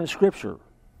don't have in Scripture.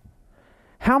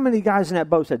 How many guys in that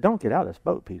boat said, don't get out of this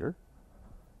boat, Peter?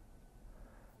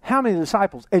 How many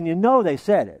disciples, and you know they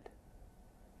said it,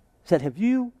 said, have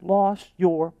you lost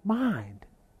your mind?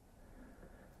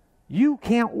 You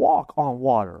can't walk on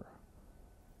water.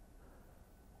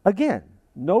 Again,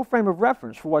 no frame of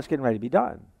reference for what's getting ready to be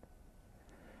done.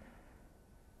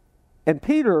 And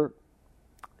Peter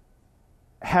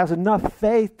has enough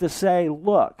faith to say,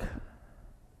 look,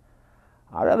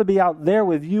 I'd rather be out there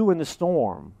with you in the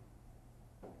storm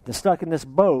than stuck in this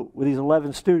boat with these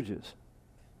 11 stooges.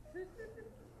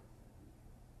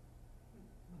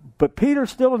 But Peter's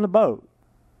still in the boat.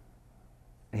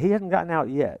 He hasn't gotten out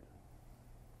yet.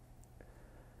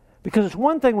 Because it's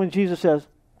one thing when Jesus says,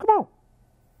 come on.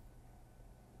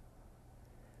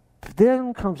 But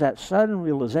then comes that sudden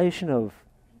realization of,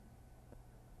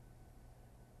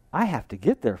 I have to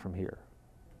get there from here.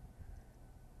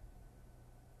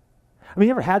 I mean,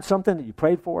 you ever had something that you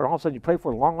prayed for, and all of a sudden you prayed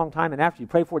for it a long, long time, and after you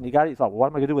prayed for it and you got it, you thought, well, what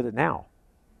am I going to do with it now?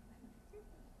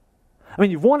 I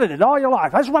mean, you've wanted it all your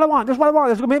life. This is what I want. This is what I want.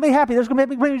 This is going to make me happy. This is going to make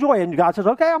me bring me joy. And God says,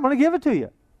 okay, I'm going to give it to you.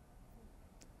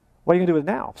 What are you going to do with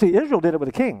it now? See, Israel did it with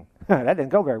a king. That didn't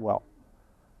go very well.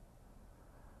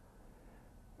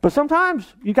 But sometimes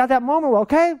you got that moment where,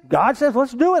 okay, God says,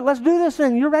 let's do it. Let's do this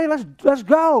thing. You're ready. Let's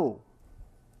go.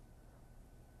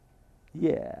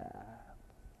 Yeah.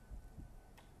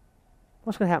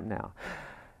 What's going to happen now?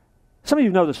 Some of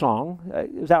you know the song.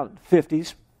 It was out in the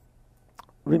 50s,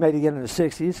 remade again in the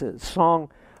 60s. A song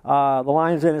The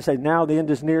line's in and say, now the end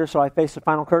is near, so I face the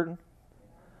final curtain.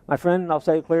 My friend, I'll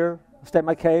say it clear, I'll state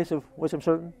my case of which I'm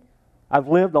certain. I've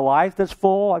lived a life that's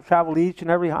full. I've traveled each and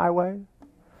every highway.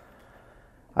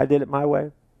 I did it my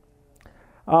way.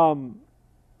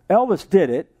 Elvis did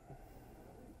it.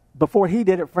 Before he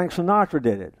did it, Frank Sinatra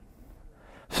did it.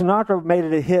 Sinatra made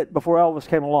it a hit before Elvis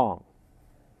came along.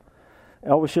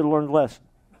 Elvis should have learned a lesson.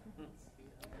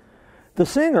 The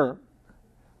singer,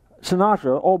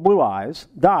 Sinatra, Old Blue Eyes,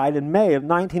 died in May of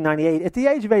 1998 at the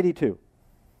age of 82.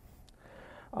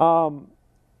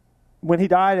 When he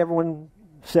died, everyone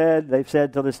said, they've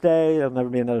said to this day, there'll never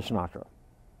be another Sinatra.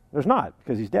 There's not,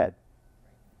 because he's dead.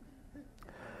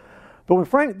 But when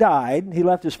Frank died, he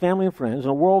left his family and friends in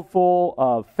a world full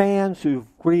of fans who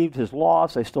grieved his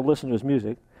loss. They still listen to his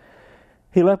music.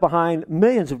 He left behind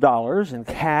millions of dollars in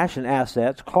cash and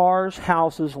assets, cars,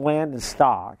 houses, land, and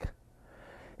stock.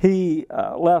 He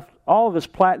left all of his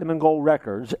platinum and gold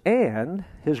records and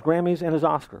his Grammys and his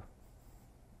Oscar.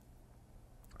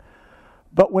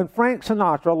 But when Frank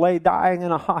Sinatra lay dying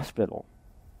in a hospital,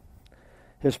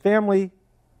 his family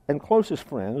and closest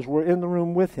friends were in the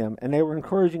room with him, and they were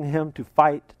encouraging him to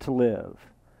fight to live.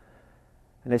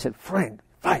 And they said, Frank,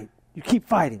 fight. You keep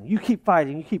fighting. You keep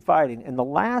fighting. You keep fighting. And the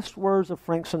last words of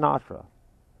Frank Sinatra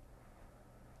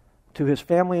to his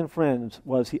family and friends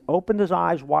was he opened his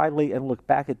eyes widely and looked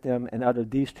back at them and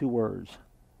uttered these two words,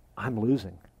 I'm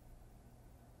losing.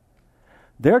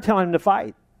 They're telling him to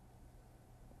fight.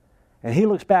 And he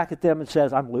looks back at them and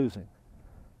says, I'm losing.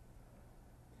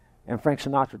 And Frank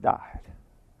Sinatra died.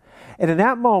 And in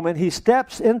that moment, he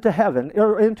steps into heaven,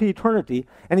 or into eternity,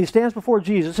 and he stands before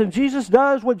Jesus. And Jesus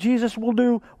does what Jesus will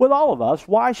do with all of us.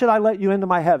 Why should I let you into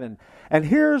my heaven? And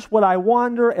here's what I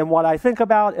wonder and what I think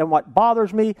about and what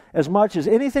bothers me as much as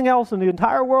anything else in the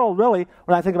entire world, really,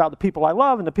 when I think about the people I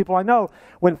love and the people I know.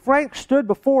 When Frank stood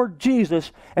before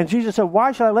Jesus, and Jesus said,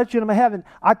 why should I let you into my heaven?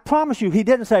 I promise you, he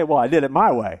didn't say, well, I did it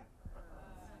my way.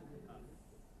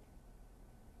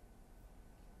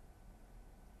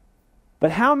 But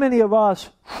how many of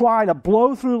us try to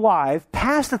blow through life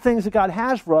past the things that God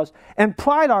has for us and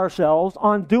pride ourselves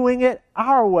on doing it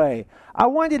our way? I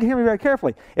want you to hear me very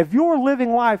carefully. If you're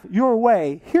living life your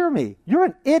way, hear me, you're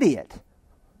an idiot.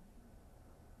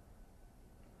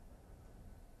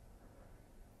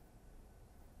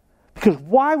 Because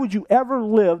why would you ever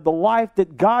live the life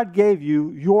that God gave you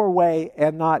your way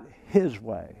and not His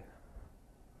way?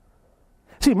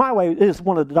 See, My Way is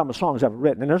one of the dumbest songs ever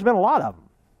written, and there's been a lot of them.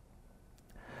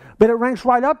 But it ranks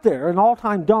right up there in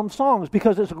all-time dumb songs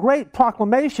because it's a great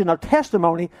proclamation, a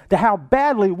testimony to how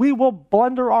badly we will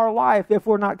blunder our life if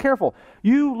we're not careful.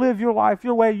 You live your life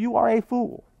your way, you are a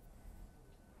fool.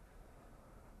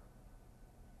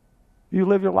 You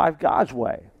live your life God's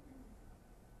way.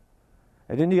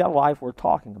 And then you got a life worth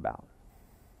talking about.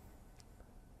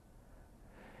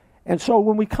 And so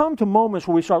when we come to moments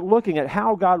where we start looking at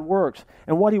how God works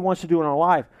and what He wants to do in our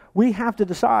life, we have to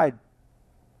decide,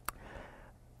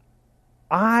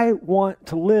 I want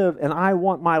to live and I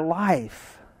want my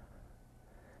life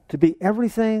to be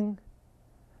everything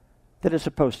that it's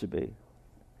supposed to be.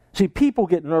 See, people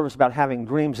get nervous about having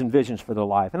dreams and visions for their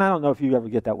life. And I don't know if you ever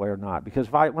get that way or not. Because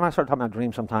when I start talking about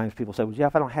dreams, sometimes people say, well,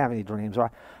 Jeff, I don't have any dreams.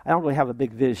 Or I don't really have a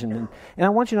big vision. And I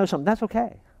want you to know something. That's okay. I'm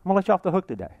going to let you off the hook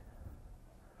today.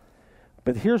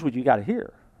 But here's what you got to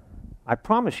hear. I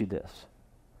promise you this.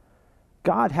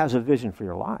 God has a vision for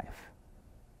your life.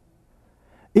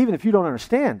 Even if you don't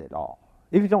understand it all,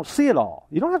 if you don't see it all,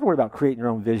 you don't have to worry about creating your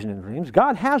own vision and dreams.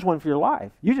 God has one for your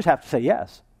life. You just have to say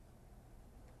yes.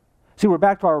 See, we're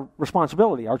back to our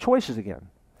responsibility, our choices again.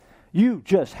 You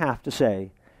just have to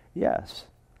say yes.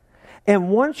 And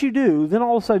once you do, then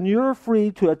all of a sudden you're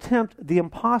free to attempt the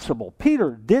impossible.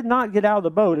 Peter did not get out of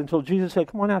the boat until Jesus said,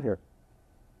 come on out here.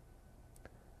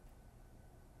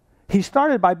 He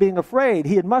started by being afraid.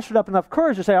 He had mustered up enough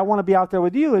courage to say, I want to be out there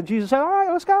with you. And Jesus said, all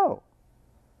right, let's go.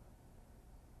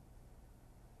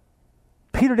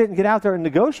 Peter didn't get out there and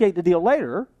negotiate the deal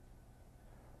later.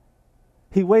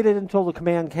 He waited until the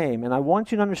command came. And I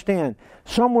want you to understand,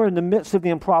 somewhere in the midst of the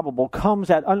improbable comes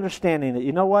that understanding that,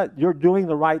 you know what, you're doing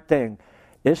the right thing.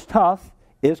 It's tough.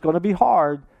 It's going to be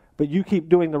hard. But you keep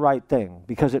doing the right thing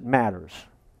because it matters.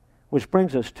 Which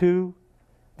brings us to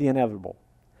the inevitable.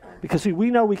 Because, see, we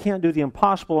know we can't do the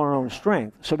impossible on our own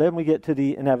strength. So then we get to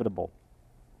the inevitable.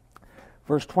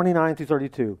 Verse 29 through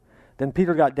 32. Then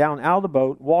Peter got down out of the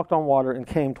boat, walked on water, and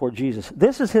came toward Jesus.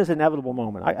 This is his inevitable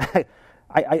moment.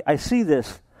 I see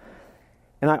this,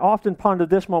 and I often ponder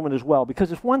this moment as well,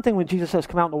 because it's one thing when Jesus says,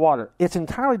 come out in the water. It's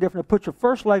entirely different to put your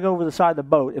first leg over the side of the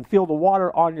boat and feel the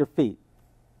water on your feet.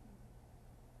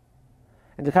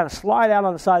 And to kind of slide out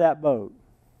on the side of that boat.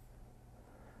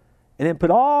 And then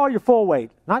put all your full weight,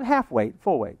 not half weight,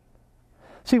 full weight.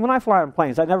 See, when I fly on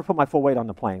planes, I never put my full weight on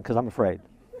the plane because I'm afraid.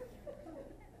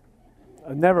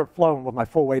 I've never flown with my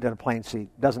full weight in a plane seat.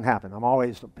 Doesn't happen. I'm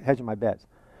always hedging my bets.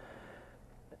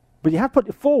 But you have to put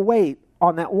your full weight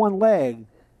on that one leg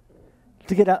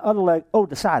to get that other leg over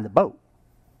the side of the boat.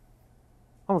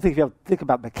 I don't think you have to think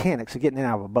about mechanics of getting in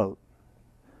and out of a boat.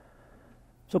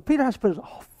 So Peter has to put his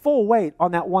full weight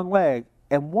on that one leg.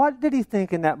 And what did he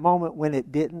think in that moment when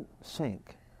it didn't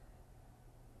sink?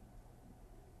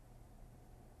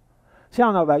 See, I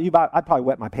don't know about you, but I'd probably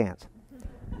wet my pants.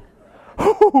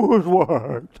 Who's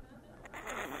what?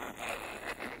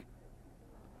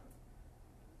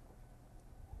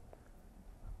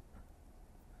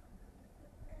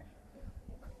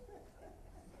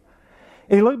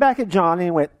 And he looked back at John and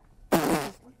he went,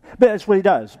 but that's what he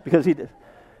does, because he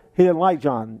didn't like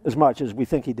John as much as we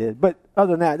think he did. But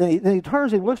other than that, then he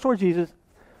turns and he looks towards Jesus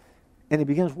and he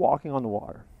begins walking on the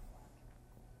water.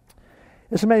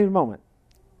 It's an amazing moment.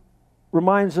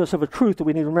 Reminds us of a truth that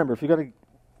we need to remember. If you're going to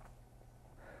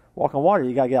walk on water,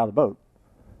 you got to get out of the boat.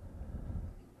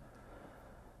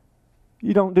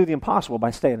 You don't do the impossible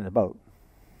by staying in the boat.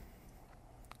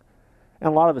 And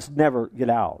a lot of us never get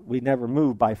out. We never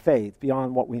move by faith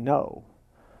beyond what we know.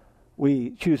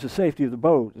 We choose the safety of the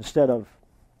boat instead of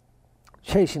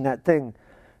chasing that thing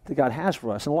that God has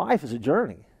for us. And life is a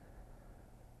journey.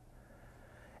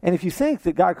 And if you think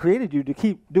that God created you to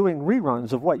keep doing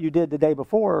reruns of what you did the day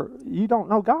before, you don't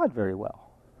know God very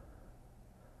well.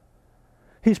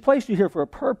 He's placed you here for a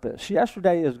purpose.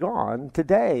 Yesterday is gone.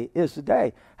 Today is the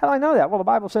day. How do I know that? Well, the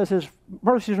Bible says His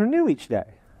mercies are new each day.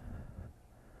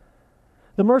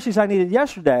 The mercies I needed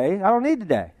yesterday, I don't need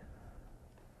today.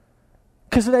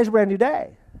 Because today's a brand new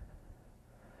day.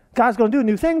 God's going to do a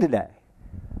new thing today.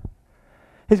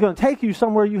 He's going to take you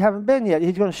somewhere you haven't been yet.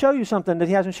 He's going to show you something that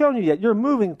He hasn't shown you yet. You're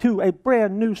moving to a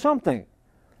brand new something.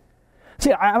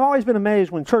 See, I've always been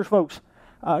amazed when church folks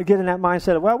get in that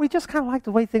mindset of, well, we just kind of like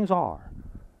the way things are.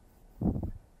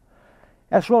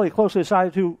 That's really closely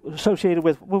associated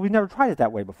with, well, we've never tried it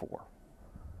that way before.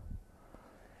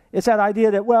 It's that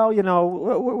idea that, well, you know,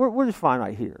 we're just fine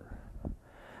right here.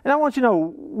 And I want you to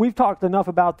know, we've talked enough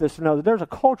about this to know that there's a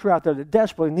culture out there that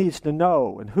desperately needs to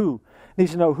know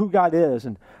who God is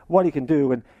and what He can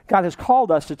do. And God has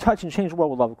called us to touch and change the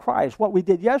world with the love of Christ. What we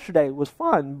did yesterday was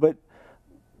fun, but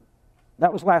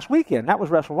that was last weekend. That was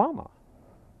WrestleMania.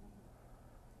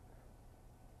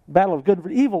 Battle of good for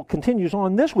evil continues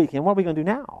on this weekend. What are we going to do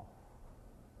now?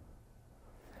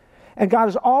 And God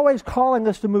is always calling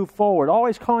us to move forward,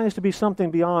 always calling us to be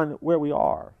something beyond where we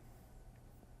are.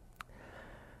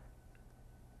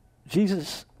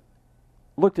 Jesus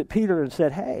looked at Peter and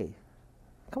said, hey,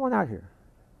 come on out here.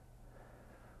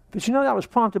 But you know that was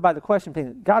prompted by the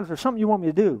question, God, if there's something you want me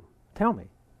to do, tell me.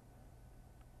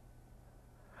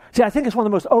 See, I think it's one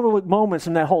of the most overlooked moments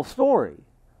in that whole story.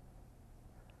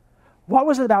 What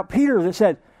was it about Peter that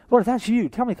said, Lord, if that's you,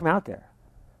 tell me to come out there?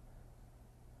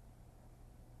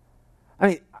 I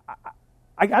mean,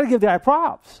 I got to give the guy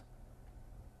props.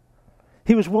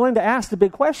 He was willing to ask the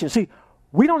big question. See,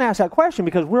 we don't ask that question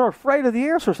because we're afraid of the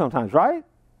answer sometimes, right?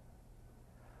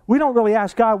 We don't really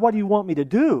ask God, what do you want me to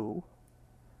do?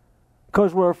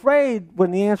 Because we're afraid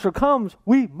when the answer comes,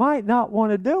 we might not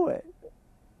want to do it.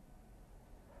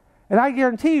 And I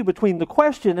guarantee you, between the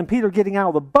question and Peter getting out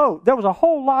of the boat, there was a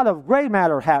whole lot of gray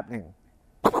matter happening.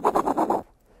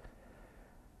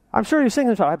 I'm sure he's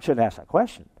thinking, I shouldn't ask that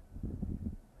question.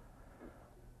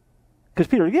 Because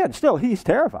Peter, again, still, he's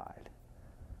terrified.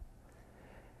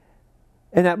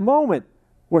 In that moment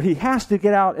where he has to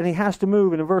get out and he has to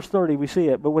move, and in verse 30 we see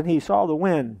it, but when he saw the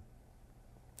wind,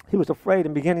 he was afraid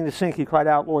and beginning to sink, he cried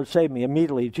out, Lord, save me.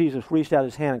 Immediately Jesus reached out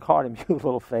His hand and caught him. You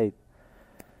little faith,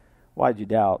 why did you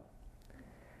doubt?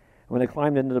 When they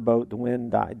climbed into the boat, the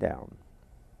wind died down.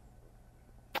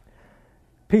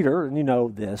 Peter, and you know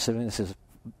this, I mean, this is,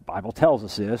 the Bible tells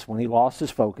us this, when he lost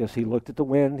his focus, he looked at the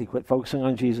wind, he quit focusing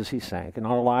on Jesus, he sank. In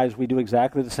our lives, we do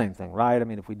exactly the same thing, right? I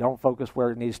mean, if we don't focus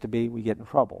where it needs to be, we get in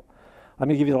trouble. Let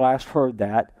me give you the last heard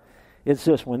that. It's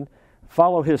this one.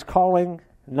 Follow His calling,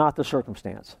 not the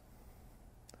circumstance.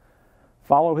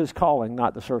 Follow His calling,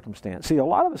 not the circumstance. See, a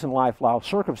lot of us in life allow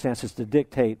circumstances to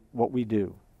dictate what we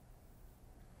do.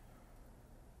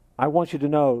 I want you to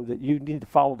know that you need to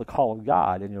follow the call of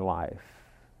God in your life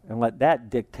and let that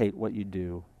dictate what you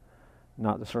do,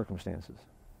 not the circumstances.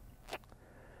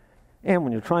 And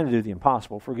when you're trying to do the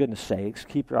impossible, for goodness sakes,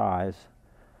 keep your eyes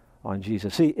on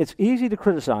Jesus. See, it's easy to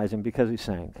criticize Him because He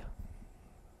sank.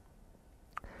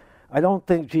 I don't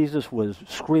think Jesus was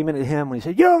screaming at him when He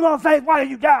said, "You have no faith, why do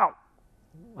you doubt?"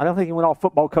 I don't think He went all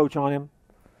football coach on him.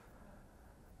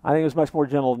 I think it was much more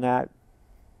gentle than that.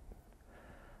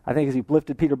 I think as he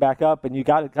lifted Peter back up, and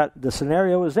the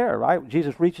scenario is there, right?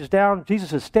 Jesus reaches down.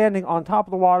 Jesus is standing on top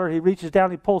of the water. He reaches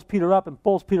down. He pulls Peter up and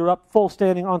pulls Peter up, full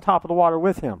standing on top of the water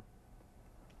with him.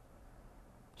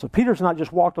 So Peter's not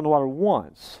just walked on the water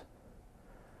once.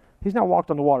 He's now walked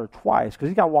on the water twice because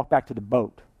he's got to walk back to the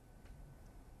boat.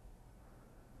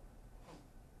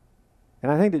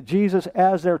 And I think that Jesus,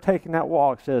 as they're taking that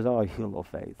walk, says, oh, you little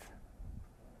faith.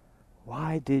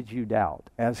 Why did you doubt?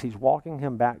 As he's walking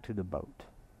him back to the boat.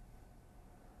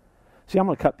 See, I'm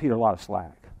going to cut Peter a lot of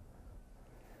slack.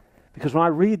 Because when I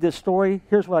read this story,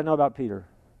 here's what I know about Peter.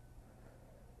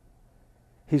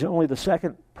 He's only the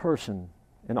second person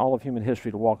in all of human history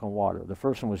to walk on water. The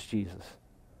first one was Jesus.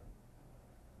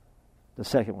 The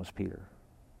second was Peter.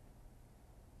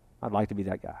 I'd like to be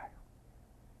that guy.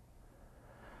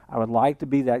 I would like to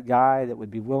be that guy that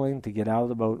would be willing to get out of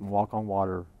the boat and walk on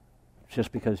water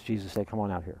just because Jesus said, come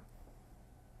on out here.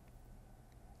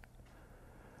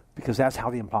 Because that's how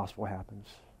the impossible happens.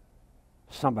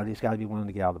 Somebody's got to be willing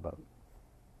to get out of the boat.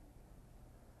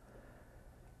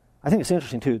 I think it's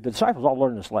interesting, too. The disciples all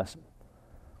learned this lesson.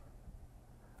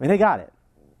 I mean, they got it.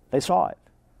 They saw it.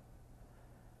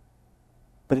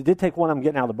 But it did take one of them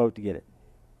getting out of the boat to get it.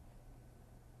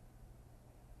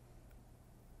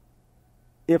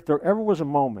 If there ever was a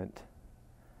moment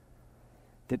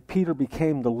that Peter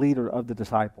became the leader of the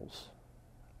disciples,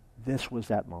 this was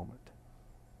that moment.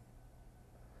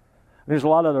 There's a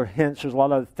lot of other hints. There's a lot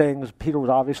of other things. Peter was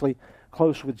obviously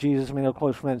close with Jesus. I mean, they were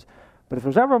close friends. But if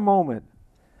there's ever a moment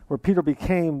where Peter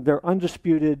became their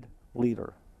undisputed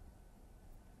leader,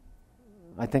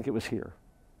 I think it was here.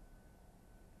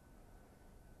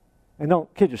 And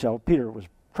don't kid yourself, Peter was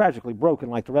tragically broken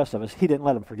like the rest of us. He didn't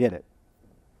let him forget it.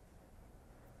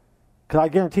 Because I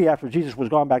guarantee after Jesus was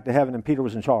gone back to heaven and Peter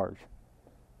was in charge,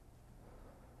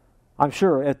 I'm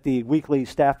sure at the weekly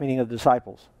staff meeting of the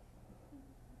disciples,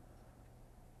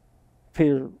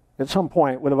 Peter at some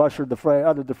point would have uttered the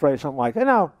phrase something like, hey,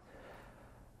 now,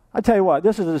 I tell you what,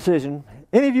 this is a decision.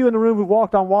 Any of you in the room who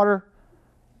walked on water,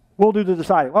 we'll do the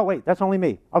deciding. Oh, wait, that's only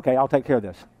me. Okay, I'll take care of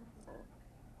this.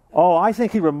 Oh, I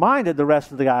think he reminded the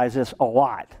rest of the guys this a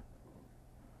lot.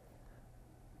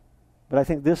 But I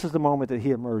think this is the moment that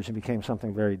he emerged and became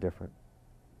something very different.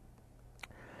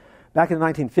 Back in the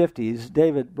 1950s,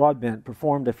 David Broadbent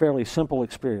performed a fairly simple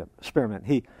experiment.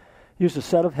 He used a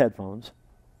set of headphones,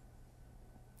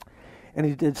 and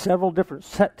he did several different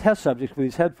test subjects with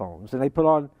these headphones, and they put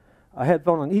on a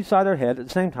headphone on each side of their head at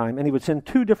the same time, and he would send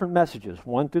two different messages,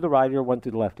 one through the right ear, one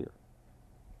through the left ear.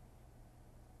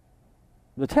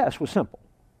 The test was simple.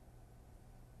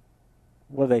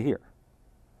 What do they hear?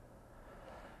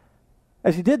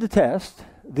 As he did the test,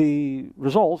 the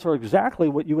results are exactly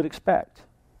what you would expect.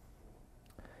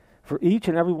 For each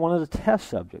and every one of the test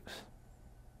subjects,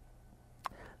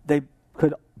 they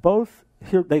could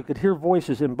hear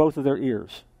voices in both of their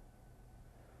ears,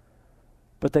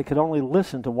 but they could only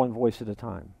listen to one voice at a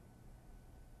time.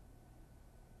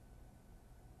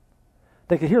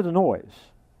 They could hear the noise,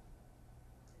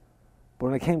 but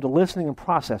when it came to listening and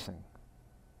processing,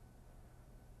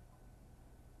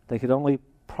 they could only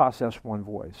process one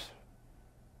voice.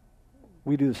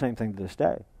 We do the same thing to this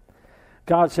day.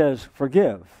 God says,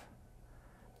 forgive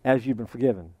as you've been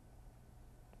forgiven.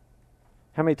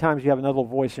 How many times do you have another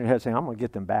little voice in your head saying, I'm going to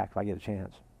get them back if I get a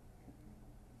chance?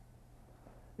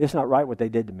 It's not right what they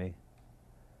did to me.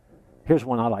 Here's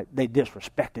one I like. They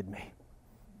disrespected me.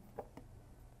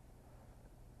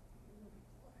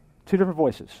 Two different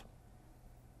voices.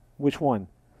 Which one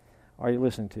are you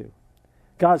listening to?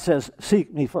 God says,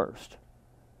 seek me first.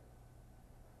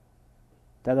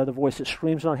 That other voice that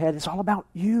screams in our head, it's all about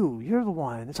you. You're the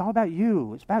one. It's all about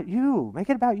you. It's about you. Make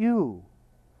it about you.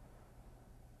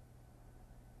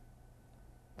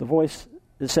 The voice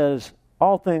that says,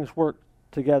 all things work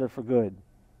together for good.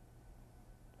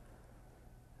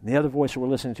 And the other voice that we're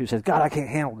listening to says, God, I can't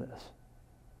handle this.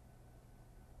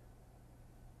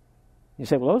 You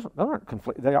say, well, those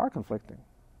aren't they are conflicting.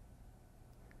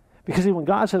 Because when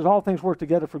God says all things work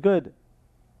together for good,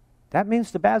 that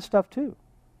means the bad stuff too.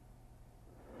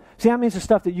 See, that means the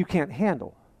stuff that you can't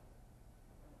handle.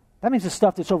 That means the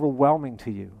stuff that's overwhelming to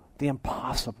you, the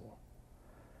impossible.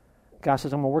 God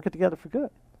says, I'm going to work it together for good.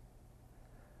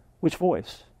 Which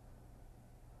voice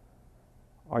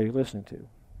are you listening to?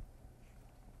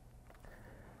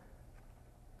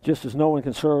 Just as no one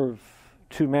can serve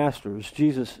two masters,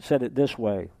 Jesus said it this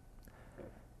way.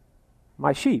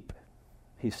 My sheep,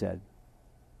 he said,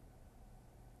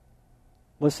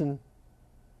 listen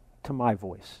to my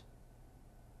voice.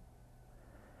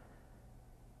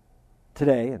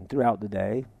 Today and throughout the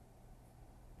day,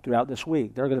 throughout this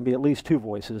week, there are going to be at least two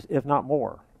voices, if not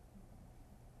more,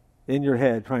 in your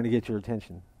head trying to get your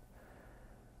attention.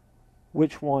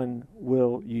 Which one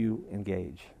will you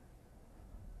engage?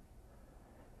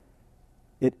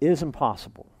 It is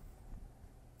impossible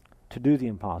to do the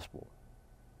impossible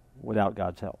without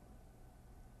God's help.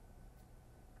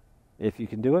 If you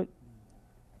can do it,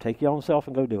 take your own self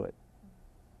and go do it.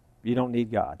 You don't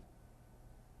need God.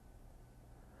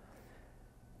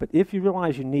 But if you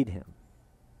realize you need Him,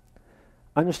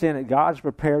 understand that God's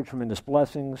prepared tremendous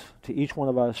blessings to each one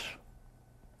of us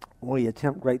when we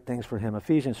attempt great things for Him.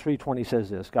 Ephesians 3:20 says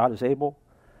this: God is able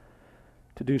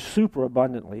to do super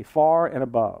abundantly, far and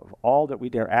above all that we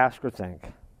dare ask or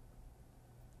think,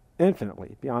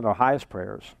 infinitely beyond our highest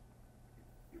prayers,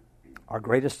 our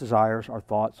greatest desires, our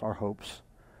thoughts, our hopes,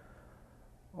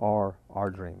 or our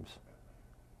dreams.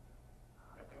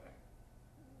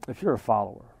 If you're a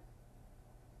follower,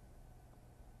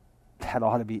 that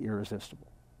ought to be irresistible.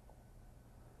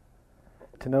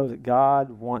 To know that God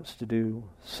wants to do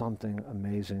something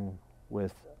amazing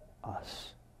with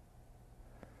us.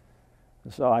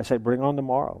 And so I say, bring on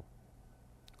tomorrow.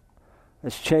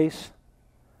 Let's chase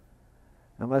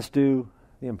and let's do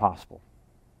the impossible.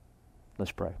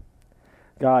 Let's pray.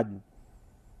 God,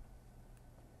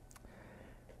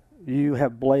 you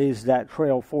have blazed that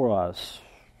trail for us,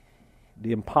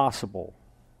 the impossible.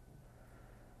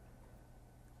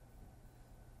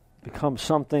 Become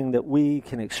something that we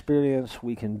can experience,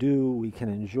 we can do, we can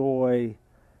enjoy,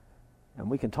 and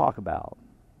we can talk about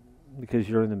because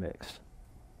you're in the mix.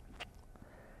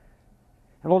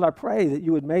 And Lord, I pray that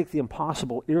you would make the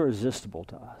impossible irresistible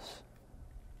to us.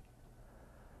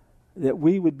 That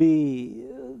we would be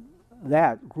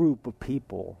that group of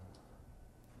people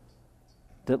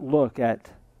that look at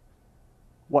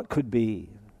what could be,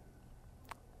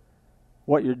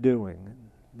 what you're doing,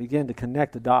 begin to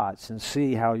connect the dots and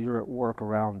see how you're at work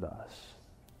around us.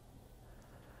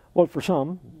 Lord, for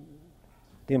some,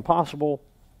 the impossible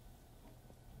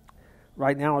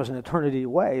right now is an eternity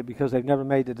away because they've never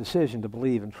made the decision to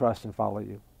believe and trust and follow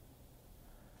you.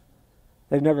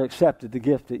 They've never accepted the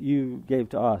gift that you gave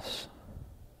to us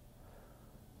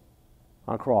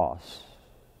on a cross,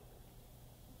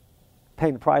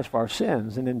 paying the price for our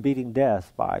sins and then beating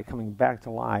death by coming back to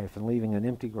life and leaving an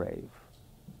empty grave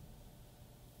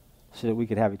so that we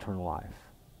could have eternal life.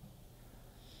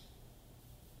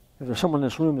 If there's someone in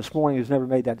this room this morning who's never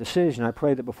made that decision, I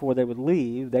pray that before they would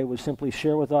leave, they would simply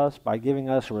share with us by giving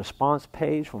us a response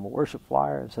page from a worship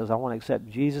flyer that says, I want to accept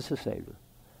Jesus as Savior.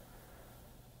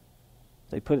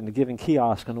 They put it in the giving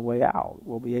kiosk on the way out.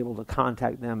 We'll be able to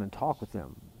contact them and talk with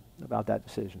them about that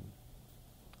decision.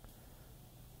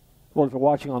 Lord, if they're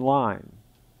watching online,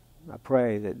 I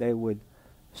pray that they would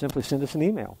simply send us an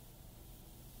email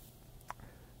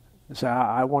and say,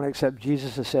 I want to accept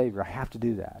Jesus as Savior. I have to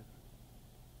do that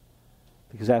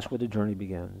because that's where the journey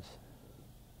begins.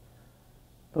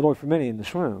 But Lord, for many in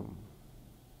this room,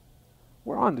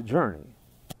 we're on the journey,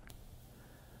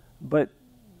 but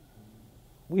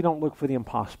we don't look for the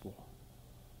impossible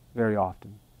very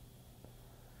often.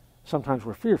 Sometimes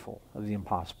we're fearful of the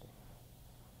impossible.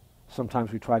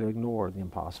 Sometimes we try to ignore the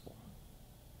impossible.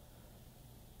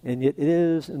 And yet it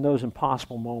is in those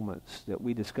impossible moments that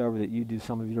we discover that you do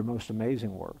some of your most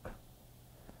amazing work.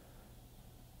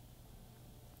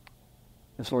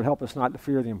 And so Lord, help us not to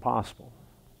fear the impossible,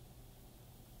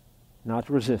 not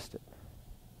to resist it,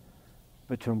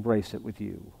 but to embrace it with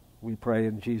you. We pray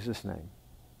in Jesus' name.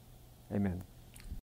 Amen.